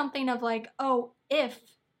said something of like, oh, if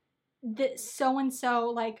this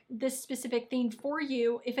so-and-so, like this specific thing for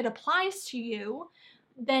you, if it applies to you,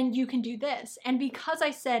 then you can do this. And because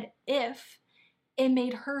I said if, it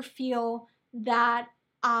made her feel that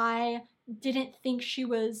I didn't think she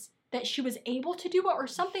was able to do it or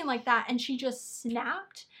something like that. And she just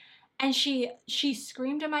snapped. And she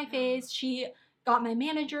screamed in my face. She got my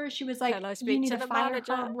manager. She was like, you need to fire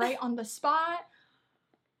her right on the spot.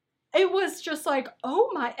 It was just like, oh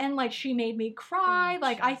my, and like she made me cry.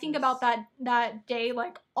 Like Jesus. I think about that day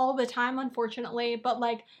like all the time, unfortunately. But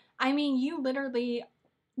like, I mean, you literally,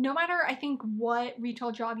 no matter I think what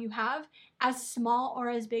retail job you have, as small or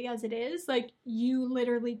as big as it is, like you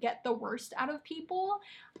literally get the worst out of people.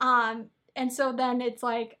 And so then it's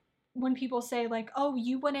like when people say like, oh,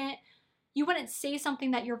 you wouldn't say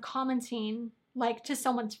something that you're commenting like to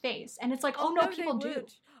someone's face. And it's like, oh no, people do.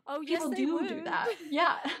 Oh, people yes, do that.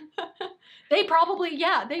 Yeah. They probably do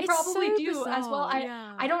bizarre. As well.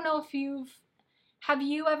 I don't know if have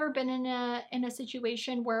you ever been in a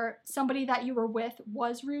situation where somebody that you were with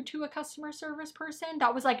was rude to a customer service person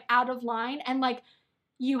that was like out of line and like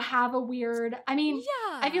you have a weird, I mean,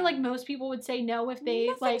 yeah. I feel like most people would say no if they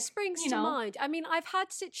Nothing springs to mind. I mean, I've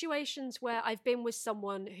had situations where I've been with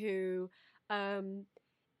someone who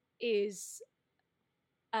is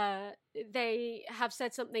they have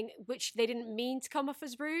said something which they didn't mean to come off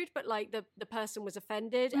as rude, but like the person was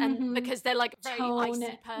offended, and because they're like a very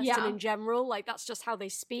icy person in general, like that's just how they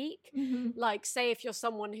speak. Like say if you're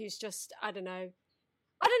someone who's just I don't know,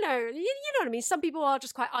 you know what I mean. Some people are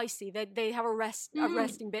just quite icy. They have a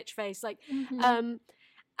resting bitch face, like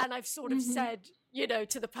and I've sort of said, you know,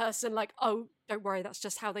 to the person like, oh, don't worry, that's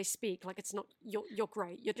just how they speak. Like, it's not, you're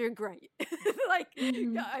great. You're doing great. Like,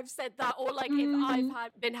 I've said that. Or like, if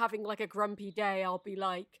I've been having like a grumpy day, I'll be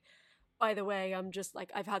like, by the way, I'm just like,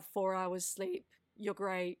 I've had 4 hours sleep. You're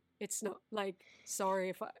great. It's not like, sorry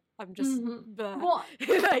if I'm just, well,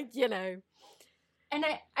 like, you know. And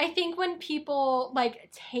I think when people like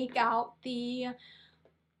take out the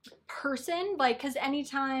person, like, because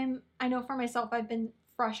anytime, I know for myself, I've been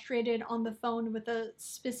frustrated on the phone with a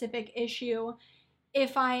specific issue,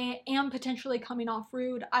 if I am potentially coming off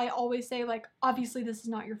rude, I always say, like, obviously this is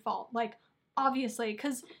not your fault. Like, obviously,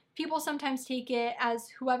 because people sometimes take it as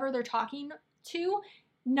whoever they're talking to,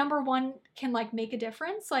 number one, can, like, make a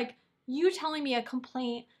difference. Like, you telling me a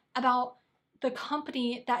complaint about the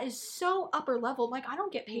company that is so upper level, like, I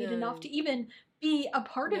don't get paid enough to even be a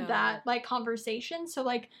part of that, like, conversation. So,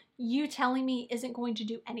 like, you telling me isn't going to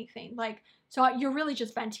do anything. Like, so you're really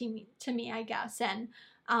just venting to me, I guess. And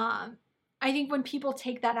I think when people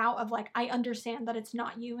take that out of, like, I understand that it's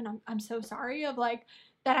not you and I'm so sorry, of, like,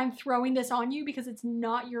 that I'm throwing this on you because it's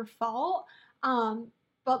not your fault.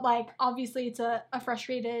 But, like, obviously it's a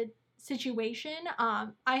frustrated situation. I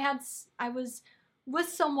was with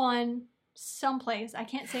someone someplace. I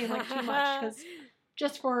can't say, like, too much because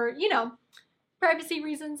just for, you know, privacy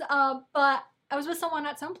reasons. But I was with someone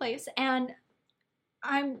at some place, and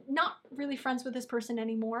I'm not really friends with this person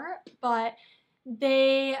anymore, but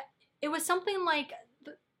it was something like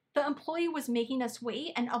the employee was making us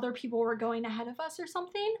wait and other people were going ahead of us or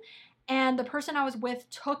something. And the person I was with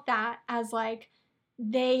took that as, like,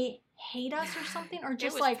 they hate us or something, or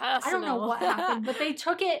just, like, personal. I don't know what happened, but they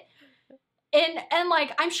took it. And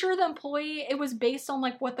like, I'm sure the employee, it was based on,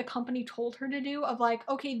 like, what the company told her to do, of, like,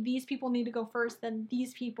 okay, these people need to go first, then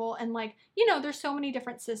these people. And, like, you know, there's so many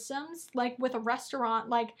different systems. Like, with a restaurant,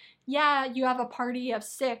 like, yeah, you have a party of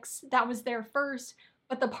 6 that was there first,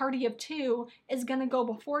 but the party of 2 is going to go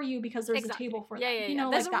before you because there's a table for them. Yeah. You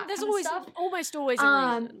know, there's, like, that there's kind always, of stuff. almost always a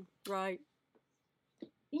reason, right?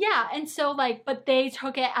 Yeah, and so, like, but they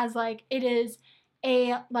took it as, like, it is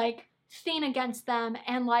a, like, thing against them,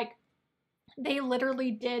 and, like, they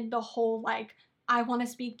literally did the whole, like, I want to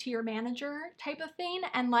speak to your manager type of thing.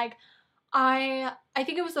 And, like, I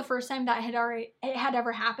think it was the first time that it had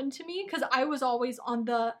ever happened to me, because I was always on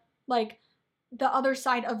the, like, the other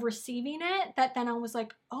side of receiving it, that then I was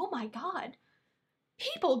like, oh my God,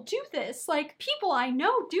 people do this. Like, people I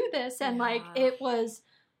know do this. And, like, it was,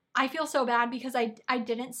 I feel so bad because I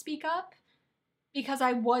didn't speak up, because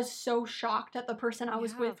I was so shocked that the person I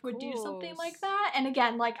was with would do something like that. And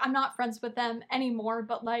again, like, I'm not friends with them anymore,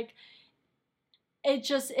 but, like, it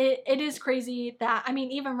just, it is crazy that, I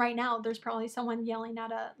mean, even right now, there's probably someone yelling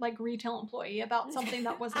at a, like, retail employee about something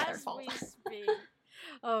that wasn't their fault.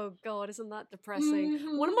 Oh God, isn't that depressing?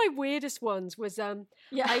 Mm-hmm. One of my weirdest ones was,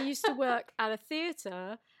 I used to work at a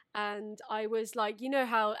theatre. And I was like, you know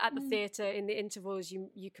how at the theatre in the intervals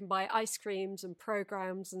you can buy ice creams and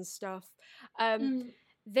programs and stuff.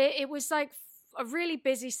 It was like a really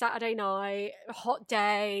busy Saturday night, a hot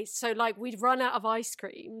day. So, like, we'd run out of ice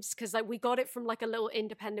creams because, like, we got it from, like, a little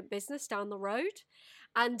independent business down the road.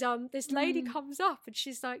 And this lady comes up and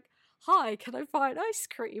she's like, hi, can I buy an ice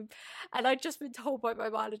cream? And I'd just been told by my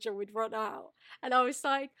manager we'd run out. And I was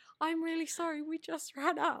like, I'm really sorry, we just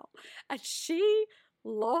ran out. And she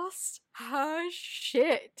lost her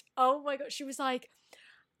shit. Oh my God. She was like,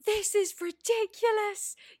 this is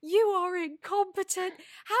ridiculous. You are incompetent.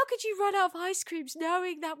 How could you run out of ice creams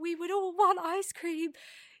knowing that we would all want ice cream?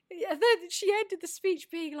 And then she ended the speech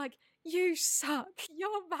being like, you suck.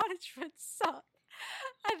 Your management sucks.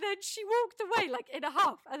 And then she walked away, like, in a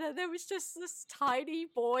huff. And then there was just this tiny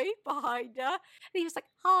boy behind her. And he was like,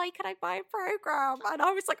 hi, can I buy a program? And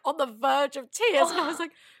I was, like, on the verge of tears. And I was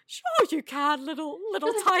like, sure you can, little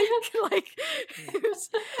tyke. Like, and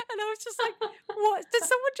I was just like, what? Did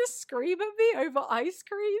someone just scream at me over ice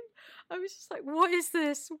cream? I was just like, what is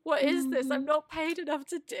this? What is this? I'm not paid enough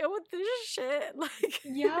to deal with this shit. Like,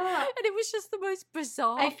 yeah. And it was just the most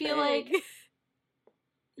bizarre I feel like,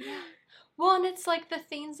 yeah. Well, and it's, like, the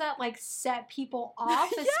things that, like, set people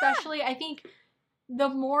off, especially, I think the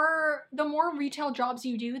more retail jobs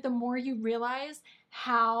you do, the more you realize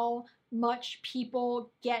how much people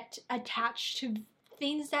get attached to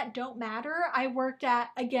things that don't matter. I worked at,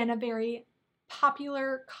 again, a very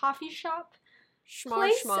popular coffee shop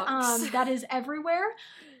place that is everywhere.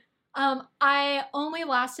 I only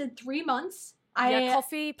lasted 3 months.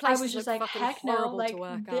 Coffee places I was just like, heck no, like, to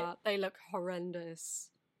work at. They look horrendous.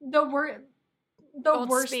 The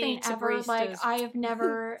worst thing ever. Like, I have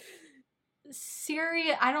never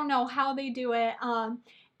I don't know how they do it.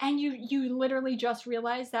 And you literally just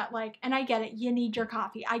realize that, like, and I get it, you need your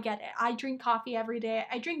coffee. I get it. I drink coffee every day.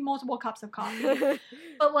 I drink multiple cups of coffee.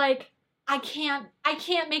 But, like, I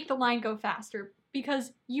can't make the line go faster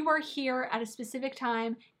because you are here at a specific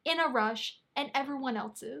time in a rush and everyone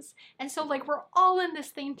else is. And so, like, we're all in this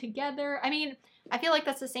thing together. I mean, I feel like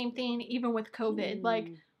that's the same thing even with COVID. Like,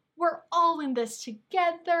 we're all in this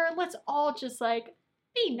together. Let's all just, like,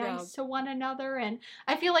 be nice to one another. And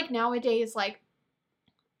I feel like nowadays, like,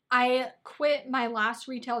 I quit my last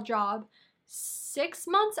retail job 6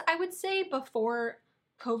 months, I would say, before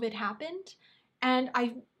COVID happened. And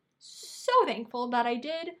I'm so thankful that I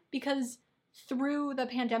did, because through the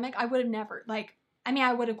pandemic, I would have never, like, I mean,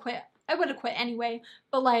 I would have quit anyway,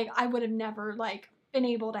 but, like, I would have never, like, been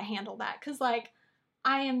able to handle that. Because, like,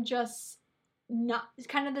 I am just not, it's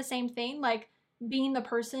kind of the same thing, like, being the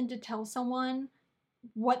person to tell someone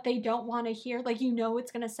what they don't want to hear, like, you know,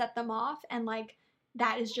 it's going to set them off, and, like,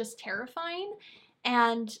 that is just terrifying.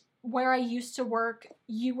 And where I used to work,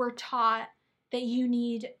 you were taught that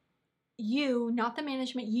not the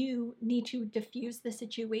management, you need to diffuse the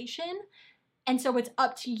situation. And so it's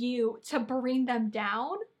up to you to bring them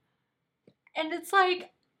down. And it's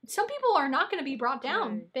like, some people are not going to be brought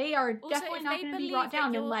down. No. They are also, definitely not going to be brought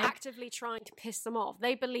down. You're like actively trying to piss them off.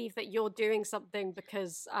 They believe that you're doing something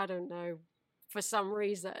because, I don't know, for some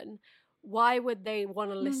reason. Why would they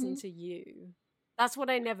want to listen to you? That's what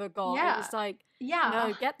I never got. Yeah. It was like,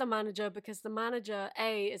 no, get the manager, because the manager,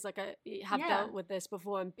 A, is like have dealt with this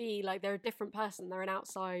before, and B, like, they're a different person. They're an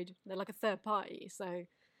outside, they're like a third party. So,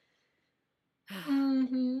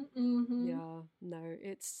 yeah, no,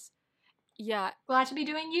 it's, glad to be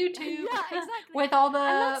doing YouTube. Yeah, exactly. With all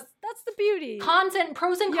the, that's the beauty. Pros and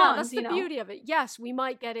cons. Yeah, that's the beauty of it. Yes, we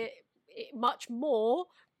might get it much more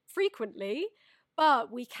frequently,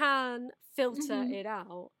 but we can filter it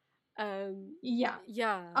out.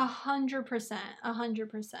 100%.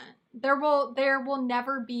 There will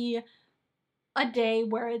never be a day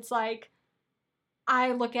where it's like,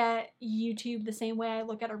 I look at YouTube the same way I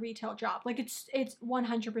look at a retail job. Like, it's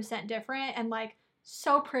 100% different, and, like,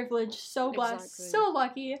 so privileged, so blessed, so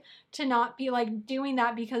lucky to not be, like, doing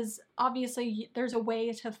that, because obviously there's a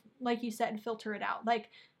way to, like you said, filter it out. Like,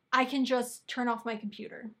 I can just turn off my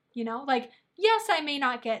computer, you know? Like, yes, I may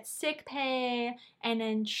not get sick pay and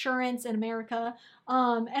insurance in America,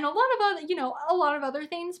 and a lot of other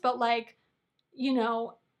things, but, like, you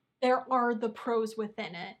know, there are the pros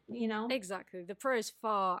within it, you know? Exactly. The pros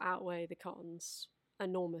far outweigh the cons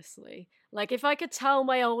enormously. Like, if I could tell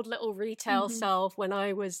my old little retail self when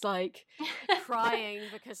I was, like, crying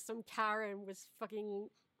because some Karen was fucking...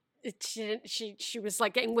 She was,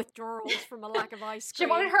 like, getting withdrawals from a lack of ice cream.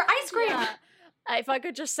 She wanted her ice cream! Yeah. If I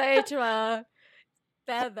could just say to her,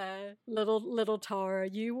 there, little Tara,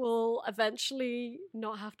 you will eventually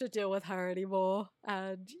not have to deal with her anymore,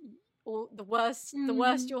 and the worst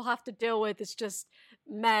you'll have to deal with is just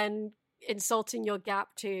men insulting your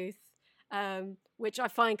gap tooth, which I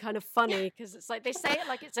find kind of funny, because it's like, they say it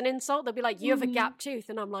like it's an insult. They'll be like, you have a gap tooth,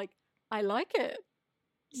 and I'm like, I like it.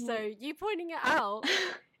 So you pointing it out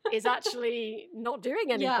is actually not doing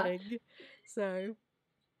anything. So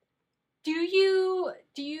do you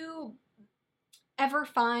ever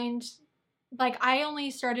find, like, I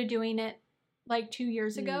only started doing it like 2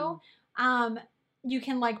 years ago, you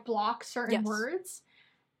can, like, block certain words,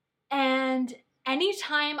 and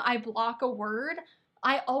anytime I block a word,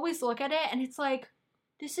 I always look at it and it's like,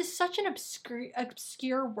 this is such an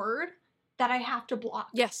obscure word that I have to block.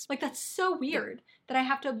 Yes. Like, that's so weird that I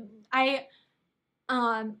have to, I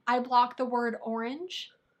block the word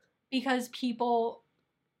orange because people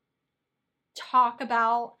talk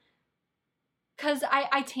about, because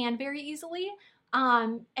I tan very easily,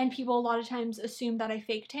 and people a lot of times assume that I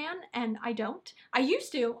fake tan, and I don't. I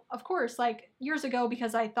used to, of course, like, years ago,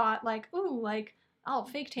 because I thought, like, ooh, like, I'll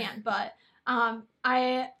fake tan, but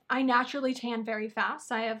I naturally tan very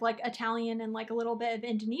fast. I have, like, Italian and, like, a little bit of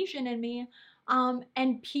Indonesian in me,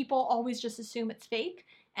 and people always just assume it's fake.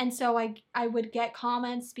 And so I would get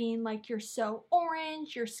comments being like, you're so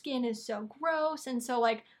orange, your skin is so gross, and so,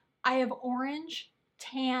 like, I have orange,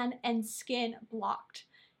 tan, and skin blocked.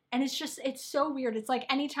 And it's so weird. It's like,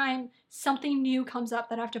 anytime something new comes up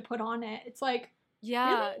that I have to put on it, it's like,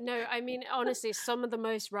 yeah, really? No, I mean, honestly, some of the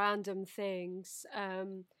most random things,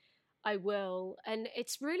 I will. And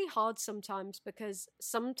it's really hard sometimes, because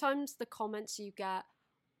sometimes the comments you get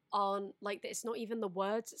on, like, it's not even the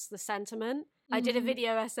words, it's the sentiment. I did a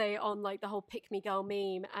video essay on, like, the whole pick me girl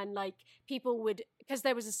meme, and, like, people would, because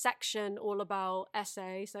there was a section all about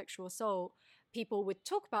sexual assault, people would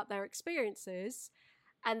talk about their experiences,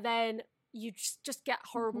 and then you just get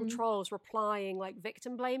horrible trolls replying, like,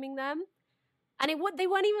 victim blaming them. And they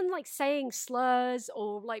weren't even, like, saying slurs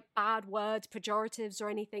or, like, bad words, pejoratives or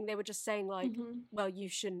anything. They were just saying, like, well, you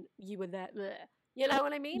were there. Bleh. You know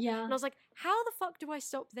what I mean? Yeah. And I was like, how the fuck do I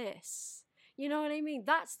stop this? You know what I mean?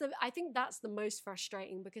 I think that's the most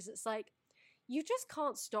frustrating, because it's like, you just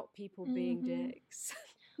can't stop people being dicks.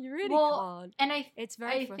 You really can't. And it's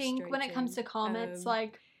very frustrating. Think when it comes to comments,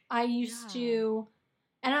 like, I used to,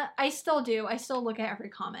 and I still do, I still look at every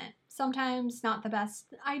comment. sometimes not the best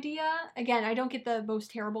idea. Again, I don't get the most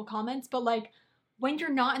terrible comments, but like when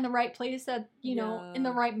you're not in the right place at, you know, in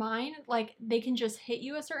the right mind, like they can just hit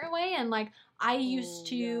you a certain way. And like I used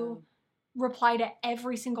to reply to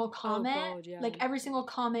every single comment, like every single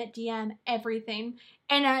comment, DM, everything.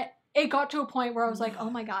 And it got to a point where I was like, oh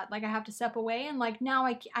my God, like I have to step away. And like now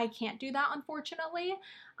I can't do that, unfortunately.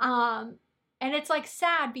 And it's like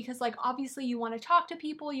sad because like obviously you want to talk to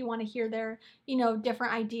people, you want to hear their, you know,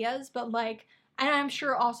 different ideas, but like, and I'm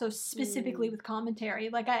sure also specifically with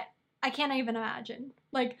commentary, like I can't even imagine.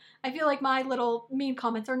 Like, I feel like my little mean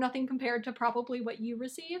comments are nothing compared to probably what you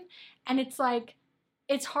receive. And it's like,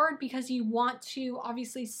 it's hard because you want to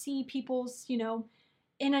obviously see people's, you know,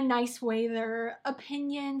 in a nice way, their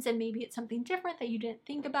opinions, and maybe it's something different that you didn't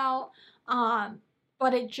think about.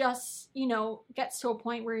 But it just, you know, gets to a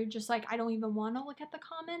point where you're just like, I don't even want to look at the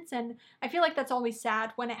comments. And I feel like that's always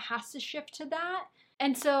sad when it has to shift to that.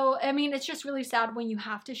 And so, I mean, it's just really sad when you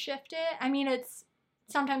have to shift it. I mean, it's,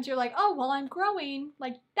 sometimes you're like, oh, well, I'm growing.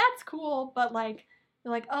 Like, that's cool. But, like,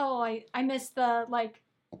 you're like, oh, I miss the, like,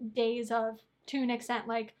 days of, to an extent,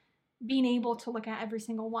 like, being able to look at every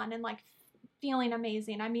single one and, like, feeling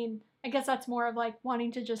amazing. I mean, I guess that's more of, like,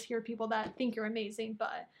 wanting to just hear people that think you're amazing.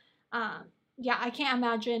 But, yeah, I can't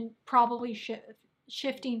imagine probably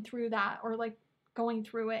shifting through that or, like, going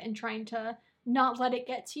through it and trying to not let it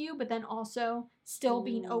get to you, but then also still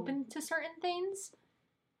being open to certain things.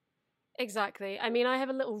 Exactly. I mean, I have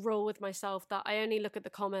a little rule with myself that I only look at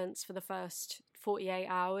the comments for the first 48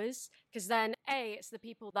 hours because then A, it's the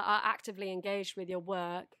people that are actively engaged with your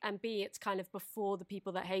work, and B, it's kind of before the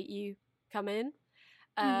people that hate you come in.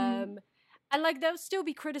 And like there'll still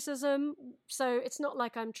be criticism, so it's not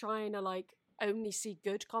like I'm trying to like only see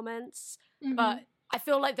good comments, but I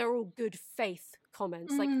feel like they're all good faith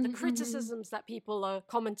comments. Like the criticisms that people are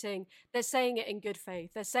commenting, they're saying it in good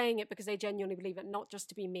faith. They're saying it because they genuinely believe it, not just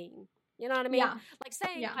to be mean. You know what I mean? Yeah. Like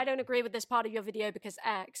saying, I don't agree with this part of your video because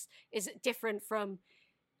X is different from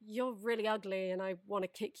you're really ugly and I want to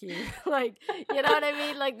kick you. Like, you know what I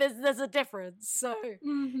mean? Like there's a difference. So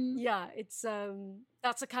yeah, it's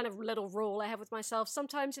that's a kind of little rule I have with myself.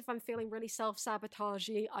 Sometimes if I'm feeling really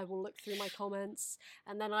self-sabotagey, I will look through my comments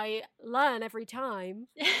and then I learn every time,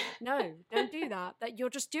 no, don't do that. That you're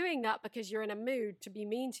just doing that because you're in a mood to be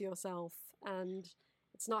mean to yourself and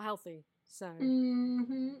it's not healthy. So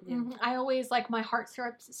I always like my heart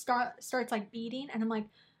starts like beating and I'm like,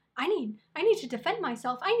 I need to defend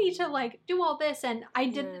myself. I need to like do all this. And I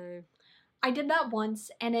did that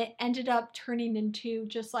once and it ended up turning into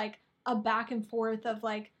just like a back and forth of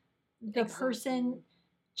like the person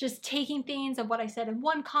just taking things of what I said in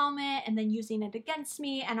one comment and then using it against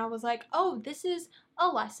me. And I was like, oh, this is a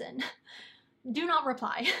lesson. Do not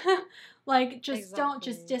reply. Like, just don't,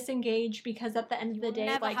 just disengage because at the end of the day,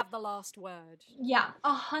 never like, have the last word. Yeah,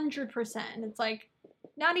 100%. It's like,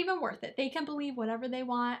 not even worth it. They can believe whatever they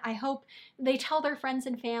want. I hope they tell their friends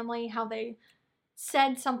and family how they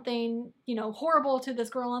said something, you know, horrible to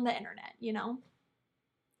this girl on the internet, you know?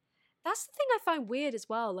 That's the thing I find weird as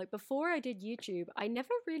well. Like, before I did YouTube, I never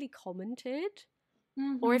really commented.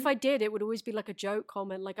 Or if I did, it would always be like a joke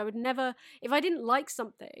comment. Like, I would never, if I didn't like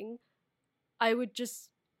something, I would just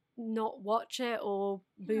not watch it or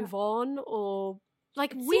move on or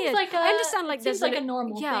like weird. I understand like there's like a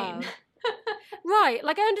normal thing. Right.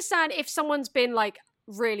 Like I understand if someone's been like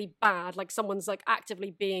really bad, like someone's like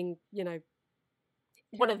actively being, you know,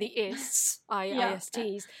 one of the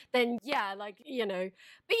ISTs, then yeah, like, you know,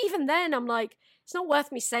 but even then I'm like, it's not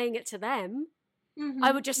worth me saying it to them.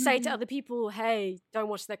 I would just say to other people, hey, don't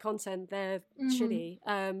watch their content. They're shitty.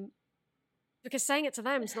 Because saying it to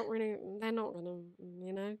them is not really, they're not gonna,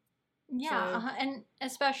 you know? Yeah, so. And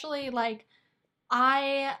especially, like,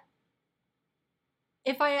 I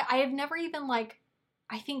have never even, like,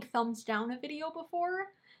 I think thumbs down a video before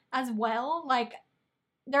as well. Like,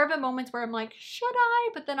 there have been moments where I'm like, should I?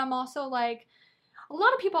 But then I'm also like, a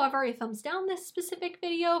lot of people have already thumbs down this specific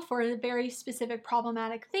video for a very specific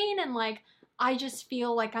problematic thing, and, like, I just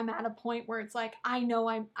feel like I'm at a point where it's like, I know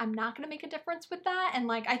I'm not going to make a difference with that. And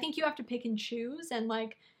like, I think you have to pick and choose. And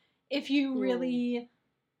like, if you really,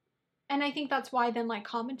 and I think that's why then like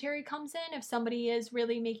commentary comes in. If somebody is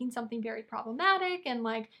really making something very problematic and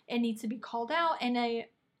like it needs to be called out in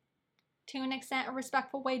to an extent, a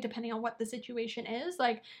respectful way, depending on what the situation is.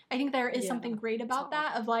 Like, I think there is something great about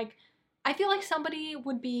that of like, I feel like somebody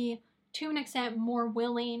would be to an extent more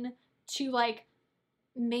willing to like,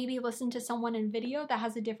 maybe listen to someone in video that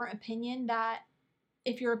has a different opinion, that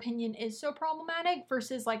if your opinion is so problematic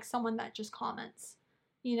versus like someone that just comments,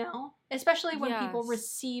 you know, especially when people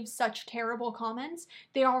receive such terrible comments,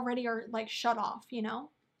 they already are like shut off, you know?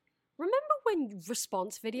 remember when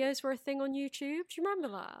response videos were a thing on YouTube? Do you remember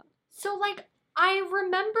that? So, like, I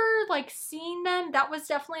remember, like, seeing them. That was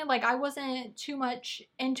definitely, like, I wasn't too much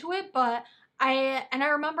into it, but I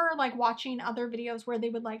remember, like, watching other videos where they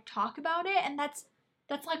would, like, talk about it, and that's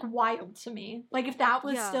like, wild to me. Like, if that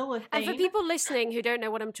was still a thing. And for people listening who don't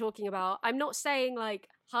know what I'm talking about, I'm not saying, like,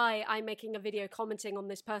 hi, I'm making a video commenting on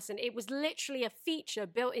this person. It was literally a feature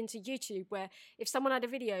built into YouTube where if someone had a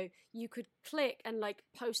video, you could click and, like,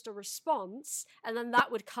 post a response, and then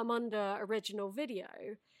that would come under original video.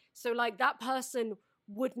 So, like, that person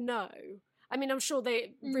would know. I mean, I'm sure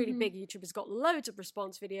they really big YouTubers got loads of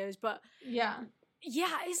response videos, but yeah,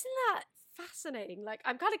 isn't that fascinating? Like,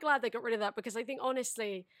 I'm kind of glad they got rid of that because I think,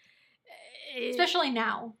 honestly, especially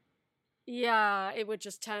now. Yeah, it would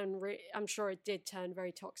just turn. I'm sure it did turn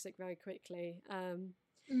very toxic very quickly.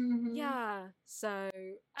 Yeah. So,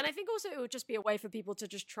 and I think also it would just be a way for people to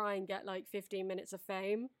just try and get like 15 minutes of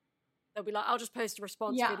fame. They'll be like, I'll just post a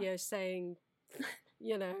response video saying.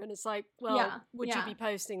 You know, and it's like, well, would you be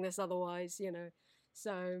posting this otherwise, you know?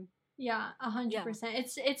 So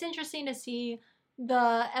 100%. It's interesting to see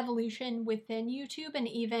the evolution within YouTube, and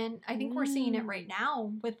even I think we're seeing it right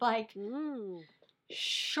now with like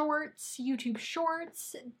shorts, YouTube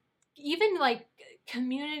shorts, even like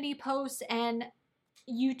community posts and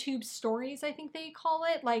YouTube stories, I think they call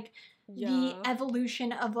it, like the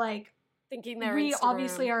evolution of like thinking they're we Instagram.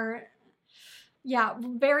 Obviously are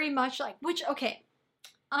very much like, which, okay,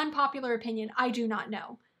 unpopular opinion, I do not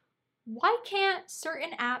know. Why can't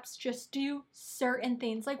certain apps just do certain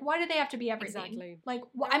things? Like, why do they have to be everything? Exactly. Like,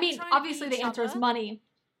 I mean, obviously the answer is money.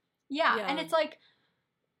 Yeah, and it's like,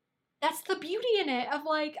 that's the beauty in it of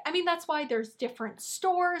like, I mean, that's why there's different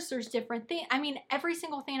stores, there's different things. I mean, every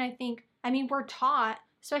single thing we're taught,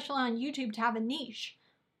 especially on YouTube, to have a niche.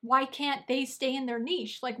 Why can't they stay in their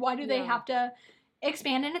niche? Like, why do they have to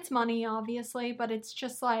expand? And it's money, obviously, but it's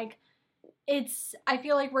just like, I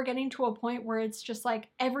feel like we're getting to a point where it's just like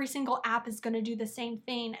every single app is going to do the same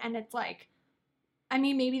thing. And it's like, I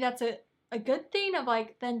mean, maybe that's a good thing of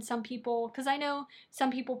like, then some people, because I know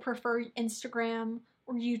some people prefer Instagram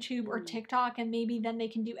or YouTube or TikTok, and maybe then they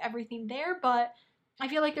can do everything there. But I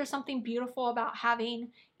feel like there's something beautiful about having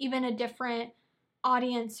even a different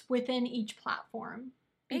audience within each platform.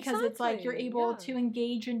 Because it's like you're able to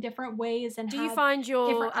engage in different ways and do you find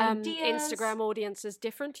your Instagram audiences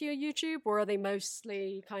different to your YouTube, or are they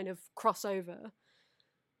mostly kind of crossover?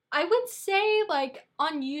 I would say like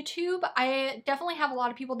on YouTube, I definitely have a lot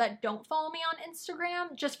of people that don't follow me on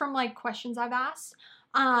Instagram just from like questions I've asked,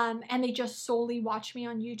 and they just solely watch me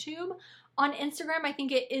on YouTube. On Instagram, I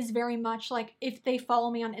think it is very much like if they follow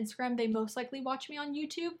me on Instagram, they most likely watch me on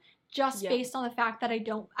YouTube. Just based on the fact that I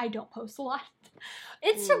don't post a lot.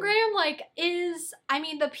 Instagram, like, is, I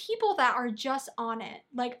mean, the people that are just on it,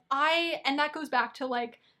 like, and that goes back to,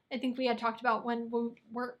 like, I think we had talked about when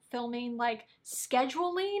we're filming, like,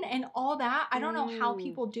 scheduling and all that. I don't know how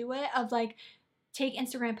people do it, of, like, take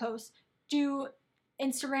Instagram posts, do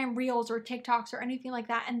Instagram Reels or TikToks or anything like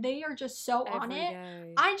that, and they are just so on it.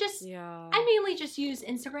 I mainly just use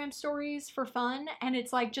Instagram stories for fun, and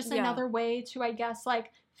it's, like, just another way to, I guess,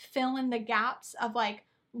 like, fill in the gaps of like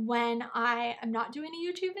when I am not doing a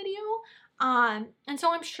YouTube video. And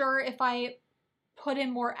so I'm sure if I put in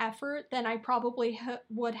more effort, then I probably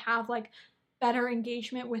would have like better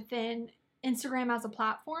engagement within Instagram as a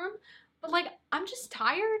platform. But like, I'm just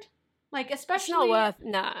tired. Like, especially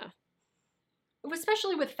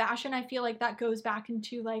especially with fashion, I feel like that goes back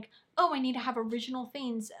into like, oh, I need to have original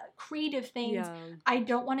things, creative things. I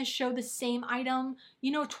don't want to show the same item,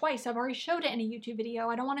 twice. I've already showed it in a YouTube video.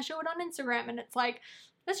 I don't want to show it on Instagram. And it's like,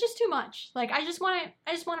 that's just too much. Like, I just want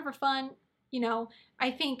it for fun,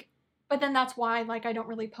 I think, but then that's why, like, I don't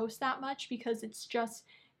really post that much, because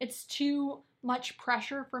it's too much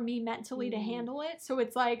pressure for me mentally to handle it. So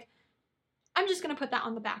it's like, I'm just going to put that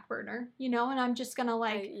on the back burner, and I'm just going to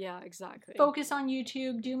like, exactly, focus on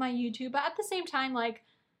YouTube, do my YouTube. But at the same time, like,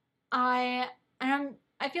 I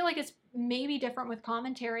feel like it's maybe different with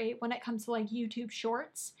commentary when it comes to like YouTube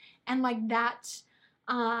shorts and like that,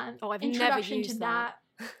 I've introduction never used to that.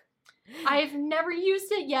 I've never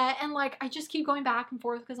used it yet. And like, I just keep going back and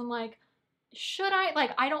forth because I'm like, should I?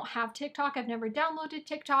 Like, I don't have TikTok. I've never downloaded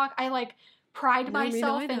TikTok. I like pride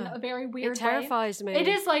myself in a very weird way. It terrifies me. It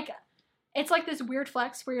is like, it's like this weird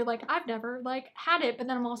flex where you're like, I've never like had it, but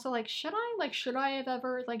then I'm also like, should I have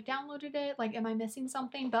ever like downloaded it? Like, am I missing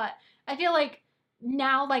something? But I feel like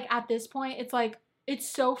now, like at this point, it's like, it's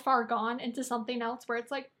so far gone into something else where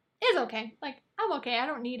it's like, it's okay. Like, I'm okay. I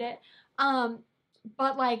don't need it.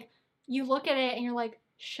 But like, you look at it and you're like,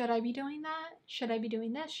 should I be doing that? Should I be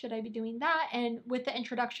doing this? Should I be doing that? And with the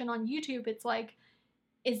introduction on YouTube, it's like,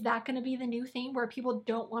 is that going to be the new thing where people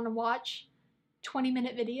don't want to watch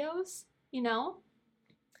 20-minute videos, you know?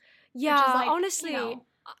 Yeah, like, honestly, you know,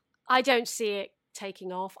 I don't see it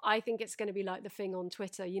taking off. I think it's going to be like the thing on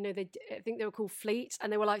Twitter. You know, I think they were called Fleets,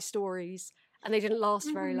 and they were like stories, and they didn't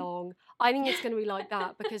last very long. I think it's going to be like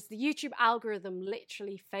that because the YouTube algorithm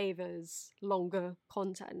literally favors longer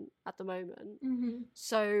content at the moment.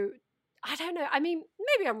 So I don't know. I mean,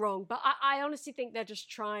 maybe I'm wrong, but I honestly think they're just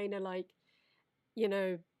trying to, like, you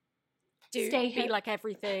know, be like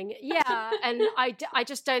everything. Yeah. And I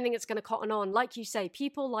just don't think it's going to cotton on. Like you say,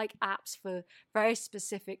 people like apps for very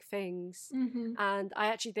specific things. And I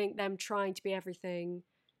actually think them trying to be everything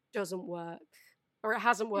doesn't work, or it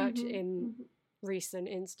hasn't worked in recent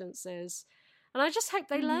instances. And I just hope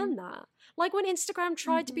they learn that. Like when Instagram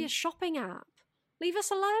tried to be a shopping app. Leave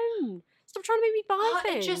us alone. Stop trying to make me buy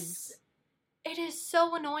things. It is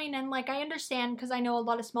so annoying. And like, I understand because I know a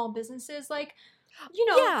lot of small businesses, like, you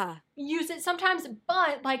know, use it sometimes,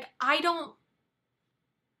 but like,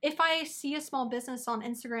 if I see a small business on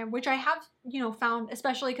Instagram, which I have, you know, found,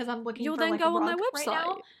 especially because I'm looking for like a rug on their website. Right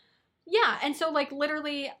now. Yeah. And so like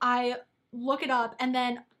literally I look it up and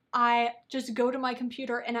then I just go to my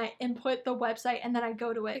computer and I input the website and then I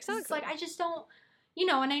go to it. Exactly. It's like, I just don't, you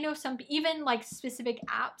know, and I know some, even like specific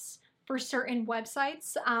apps for certain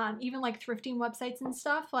websites, even like thrifting websites and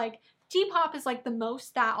stuff, like Depop is like the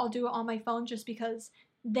most that I'll do it on my phone just because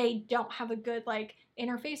they don't have a good like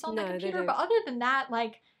interface on the computer. But other than that,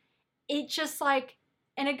 like it just like,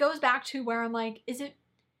 and it goes back to where I'm like,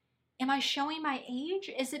 am I showing my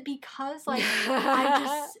age? Is it because like I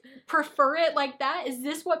just prefer it like that? Is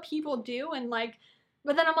this what people do? And like,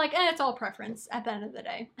 but then I'm like, it's all preference at the end of the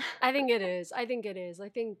day. I think it is. I think,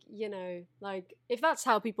 you know, like if that's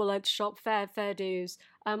how people like to shop, fair dues.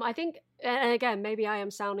 I think, and again, maybe I am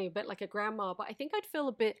sounding a bit like a grandma, but I think I'd feel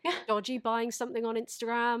a bit dodgy buying something on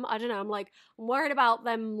Instagram. I don't know. I'm worried about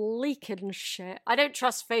them leaking shit. I don't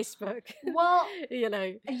trust Facebook. Well, you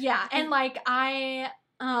know. Yeah. And like I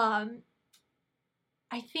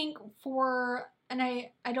think and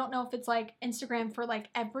I don't know if it's like Instagram for like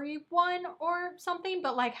everyone or something,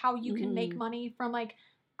 but like how you can make money from like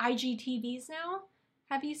IGTVs now.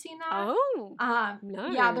 Have you seen that? Oh,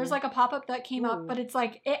 no. Yeah, there's like a pop-up that came up, but it's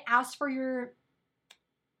like, it asks for in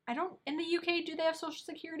the UK, do they have social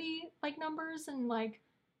security like numbers and like?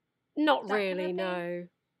 Not really, no.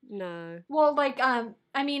 Well, like, I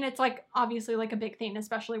mean, it's like obviously like a big thing,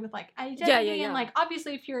 especially with like identity and like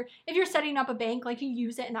obviously if you're setting up a bank, like you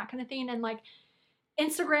use it and that kind of thing, and like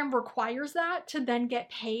Instagram requires that to then get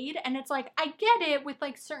paid, and it's like I get it with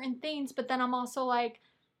like certain things, but then I'm also like,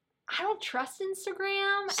 I don't trust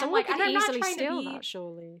Instagram. Someone and like could easily steal that,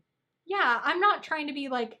 surely. Yeah, I'm not trying to be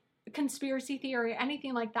like a conspiracy theory or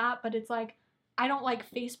anything like that, but it's like I don't like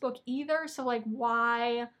Facebook either, so like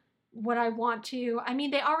why would I want to? I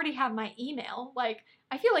mean, they already have my email. Like,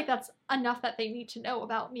 I feel like that's enough that they need to know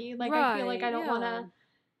about me. Like, I feel like I don't want to.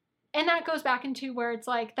 And that goes back into where it's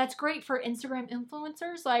like, that's great for Instagram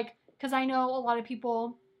influencers. Like, because I know a lot of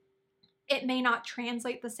people, it may not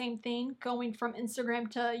translate the same thing going from Instagram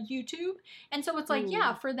to YouTube. And so it's like,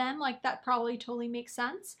 yeah, for them, like, that probably totally makes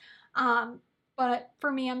sense. But for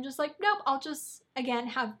me, I'm just like, nope, I'll just, again,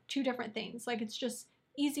 have two different things. Like, it's just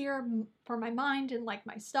easier for my mind and like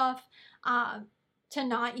my stuff to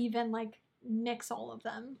not even like mix all of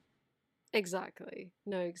them. Exactly.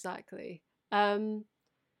 No, exactly.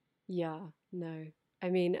 Yeah, no. I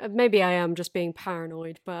mean, maybe I am just being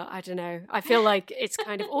paranoid, but I don't know. I feel like it's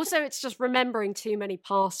kind of also it's just remembering too many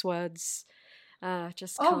passwords.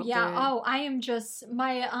 Just can't do it. I am just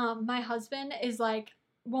my husband is like,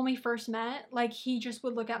 when we first met, like he just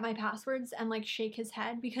would look at my passwords and like shake his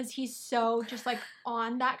head because he's so just like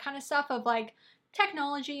on that kind of stuff of like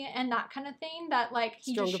technology and that kind of thing that like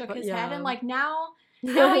he just shook his head. And like now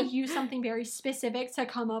I use something very specific to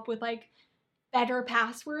come up with like better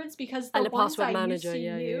passwords because the ones I used to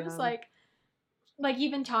use like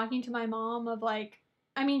even talking to my mom of like,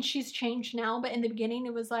 I mean, she's changed now, but in the beginning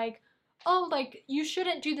it was like, oh, like, you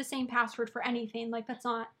shouldn't do the same password for anything. Like, that's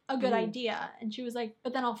not a good idea. And she was like,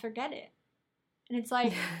 but then I'll forget it. And it's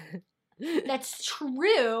like, that's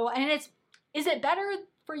true. And is it better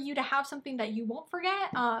for you to have something that you won't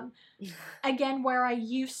forget? Again, where I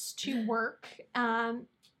used to work,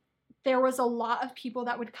 there was a lot of people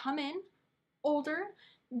that would come in older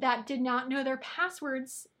that did not know their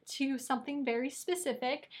passwords to something very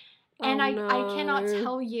specific. And I cannot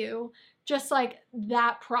tell you just like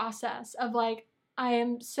that process of like, I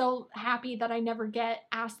am so happy that I never get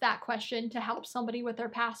asked that question to help somebody with their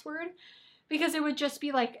password because it would just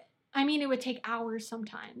be like, I mean, it would take hours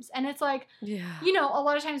sometimes. And it's like, Yeah. you know, a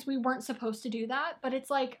lot of times we weren't supposed to do that, but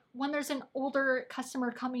it's like when there's an older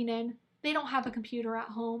customer coming in, they don't have a computer at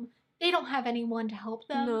home. They don't have anyone to help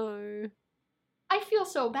them. No. I feel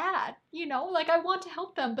so bad, you know, like I want to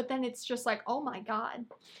help them, but then it's just like, oh my God,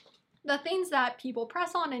 the things that people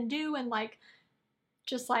press on and do, and like,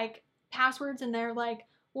 just like passwords, and they're like,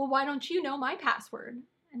 well, why don't you know my password?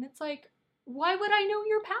 And it's like, why would I know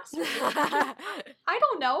your password? I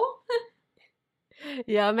don't know.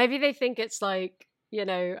 Yeah, maybe they think it's like, you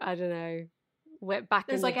know, I don't know, back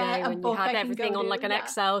There's in the like day when you had everything on like an yeah.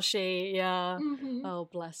 Excel sheet. Yeah. Mm-hmm. Oh,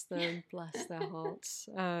 bless them. Bless their hearts.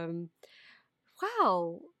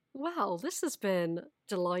 Wow, this has been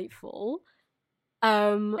delightful.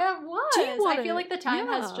 Yeah, it was. I feel like the time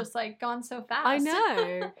has just like gone so fast. I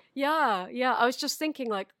know. Yeah. I was just thinking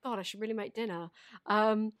like, God, I should really make dinner.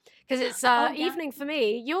 Because it's evening for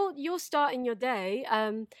me. You're starting your day.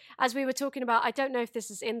 As we were talking about, I don't know if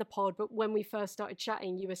this is in the pod, but when we first started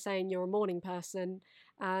chatting, you were saying you're a morning person,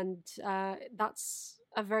 and that's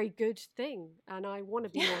a very good thing. And I want to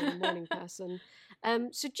be more of a morning person.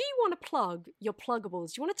 So do you want to plug your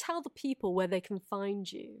pluggables? Do you want to tell the people where they can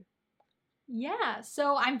find you? Yeah,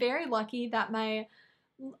 so I'm very lucky that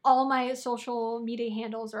all my social media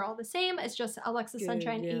handles are all the same. It's just Alexa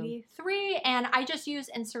Sunshine 83, and I just use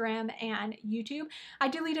Instagram and YouTube. I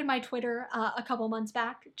deleted my Twitter a couple months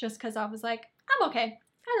back just because I was like, I'm okay.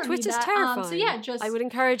 I don't Twitter's need that. terrifying. So yeah, just I would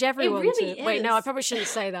encourage everyone really to. Wait, no, I probably shouldn't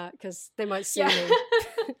say that because they might sue me.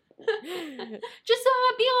 Just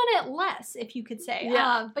be on it less, if you could say.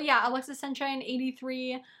 Yeah. But yeah, Alexa Sunshine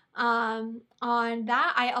 83. On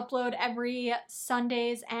that, I upload every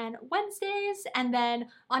Sundays and Wednesdays, and then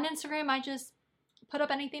on Instagram, I just put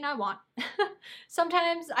up anything I want.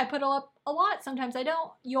 Sometimes I put up a lot, sometimes I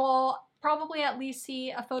don't. You'll probably at least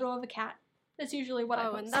see a photo of a cat. That's usually what I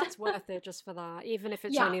post. Oh, and that's worth it just for that, even if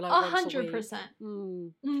it's yeah, only like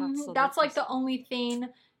 100%. That's like the only thing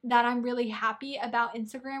that I'm really happy about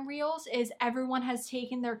Instagram Reels is everyone has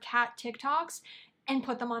taken their cat TikToks and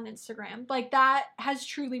put them on Instagram. Like that has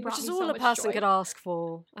truly brought me so much joy. Which is all a person could ask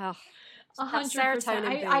for.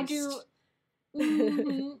 100%. I do.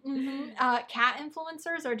 Cat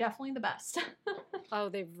influencers are definitely the best. Oh,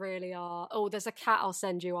 they really are. Oh, there's a cat I'll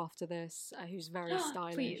send you after this who's very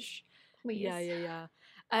stylish. Please. Yeah.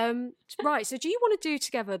 Right, so do you want to do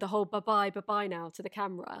together the whole bye-bye now to the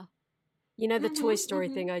camera? You know the Toy Story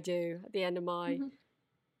thing I do at the end of my...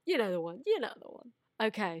 You know the one.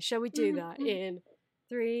 Okay, shall we do that in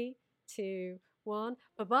 3, 2, 1.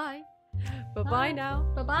 Bye-bye. Bye-bye now.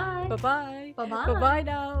 Bye-bye. Bye-bye. Bye-bye. Bye-bye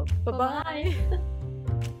now. Bye-bye. Bye-bye.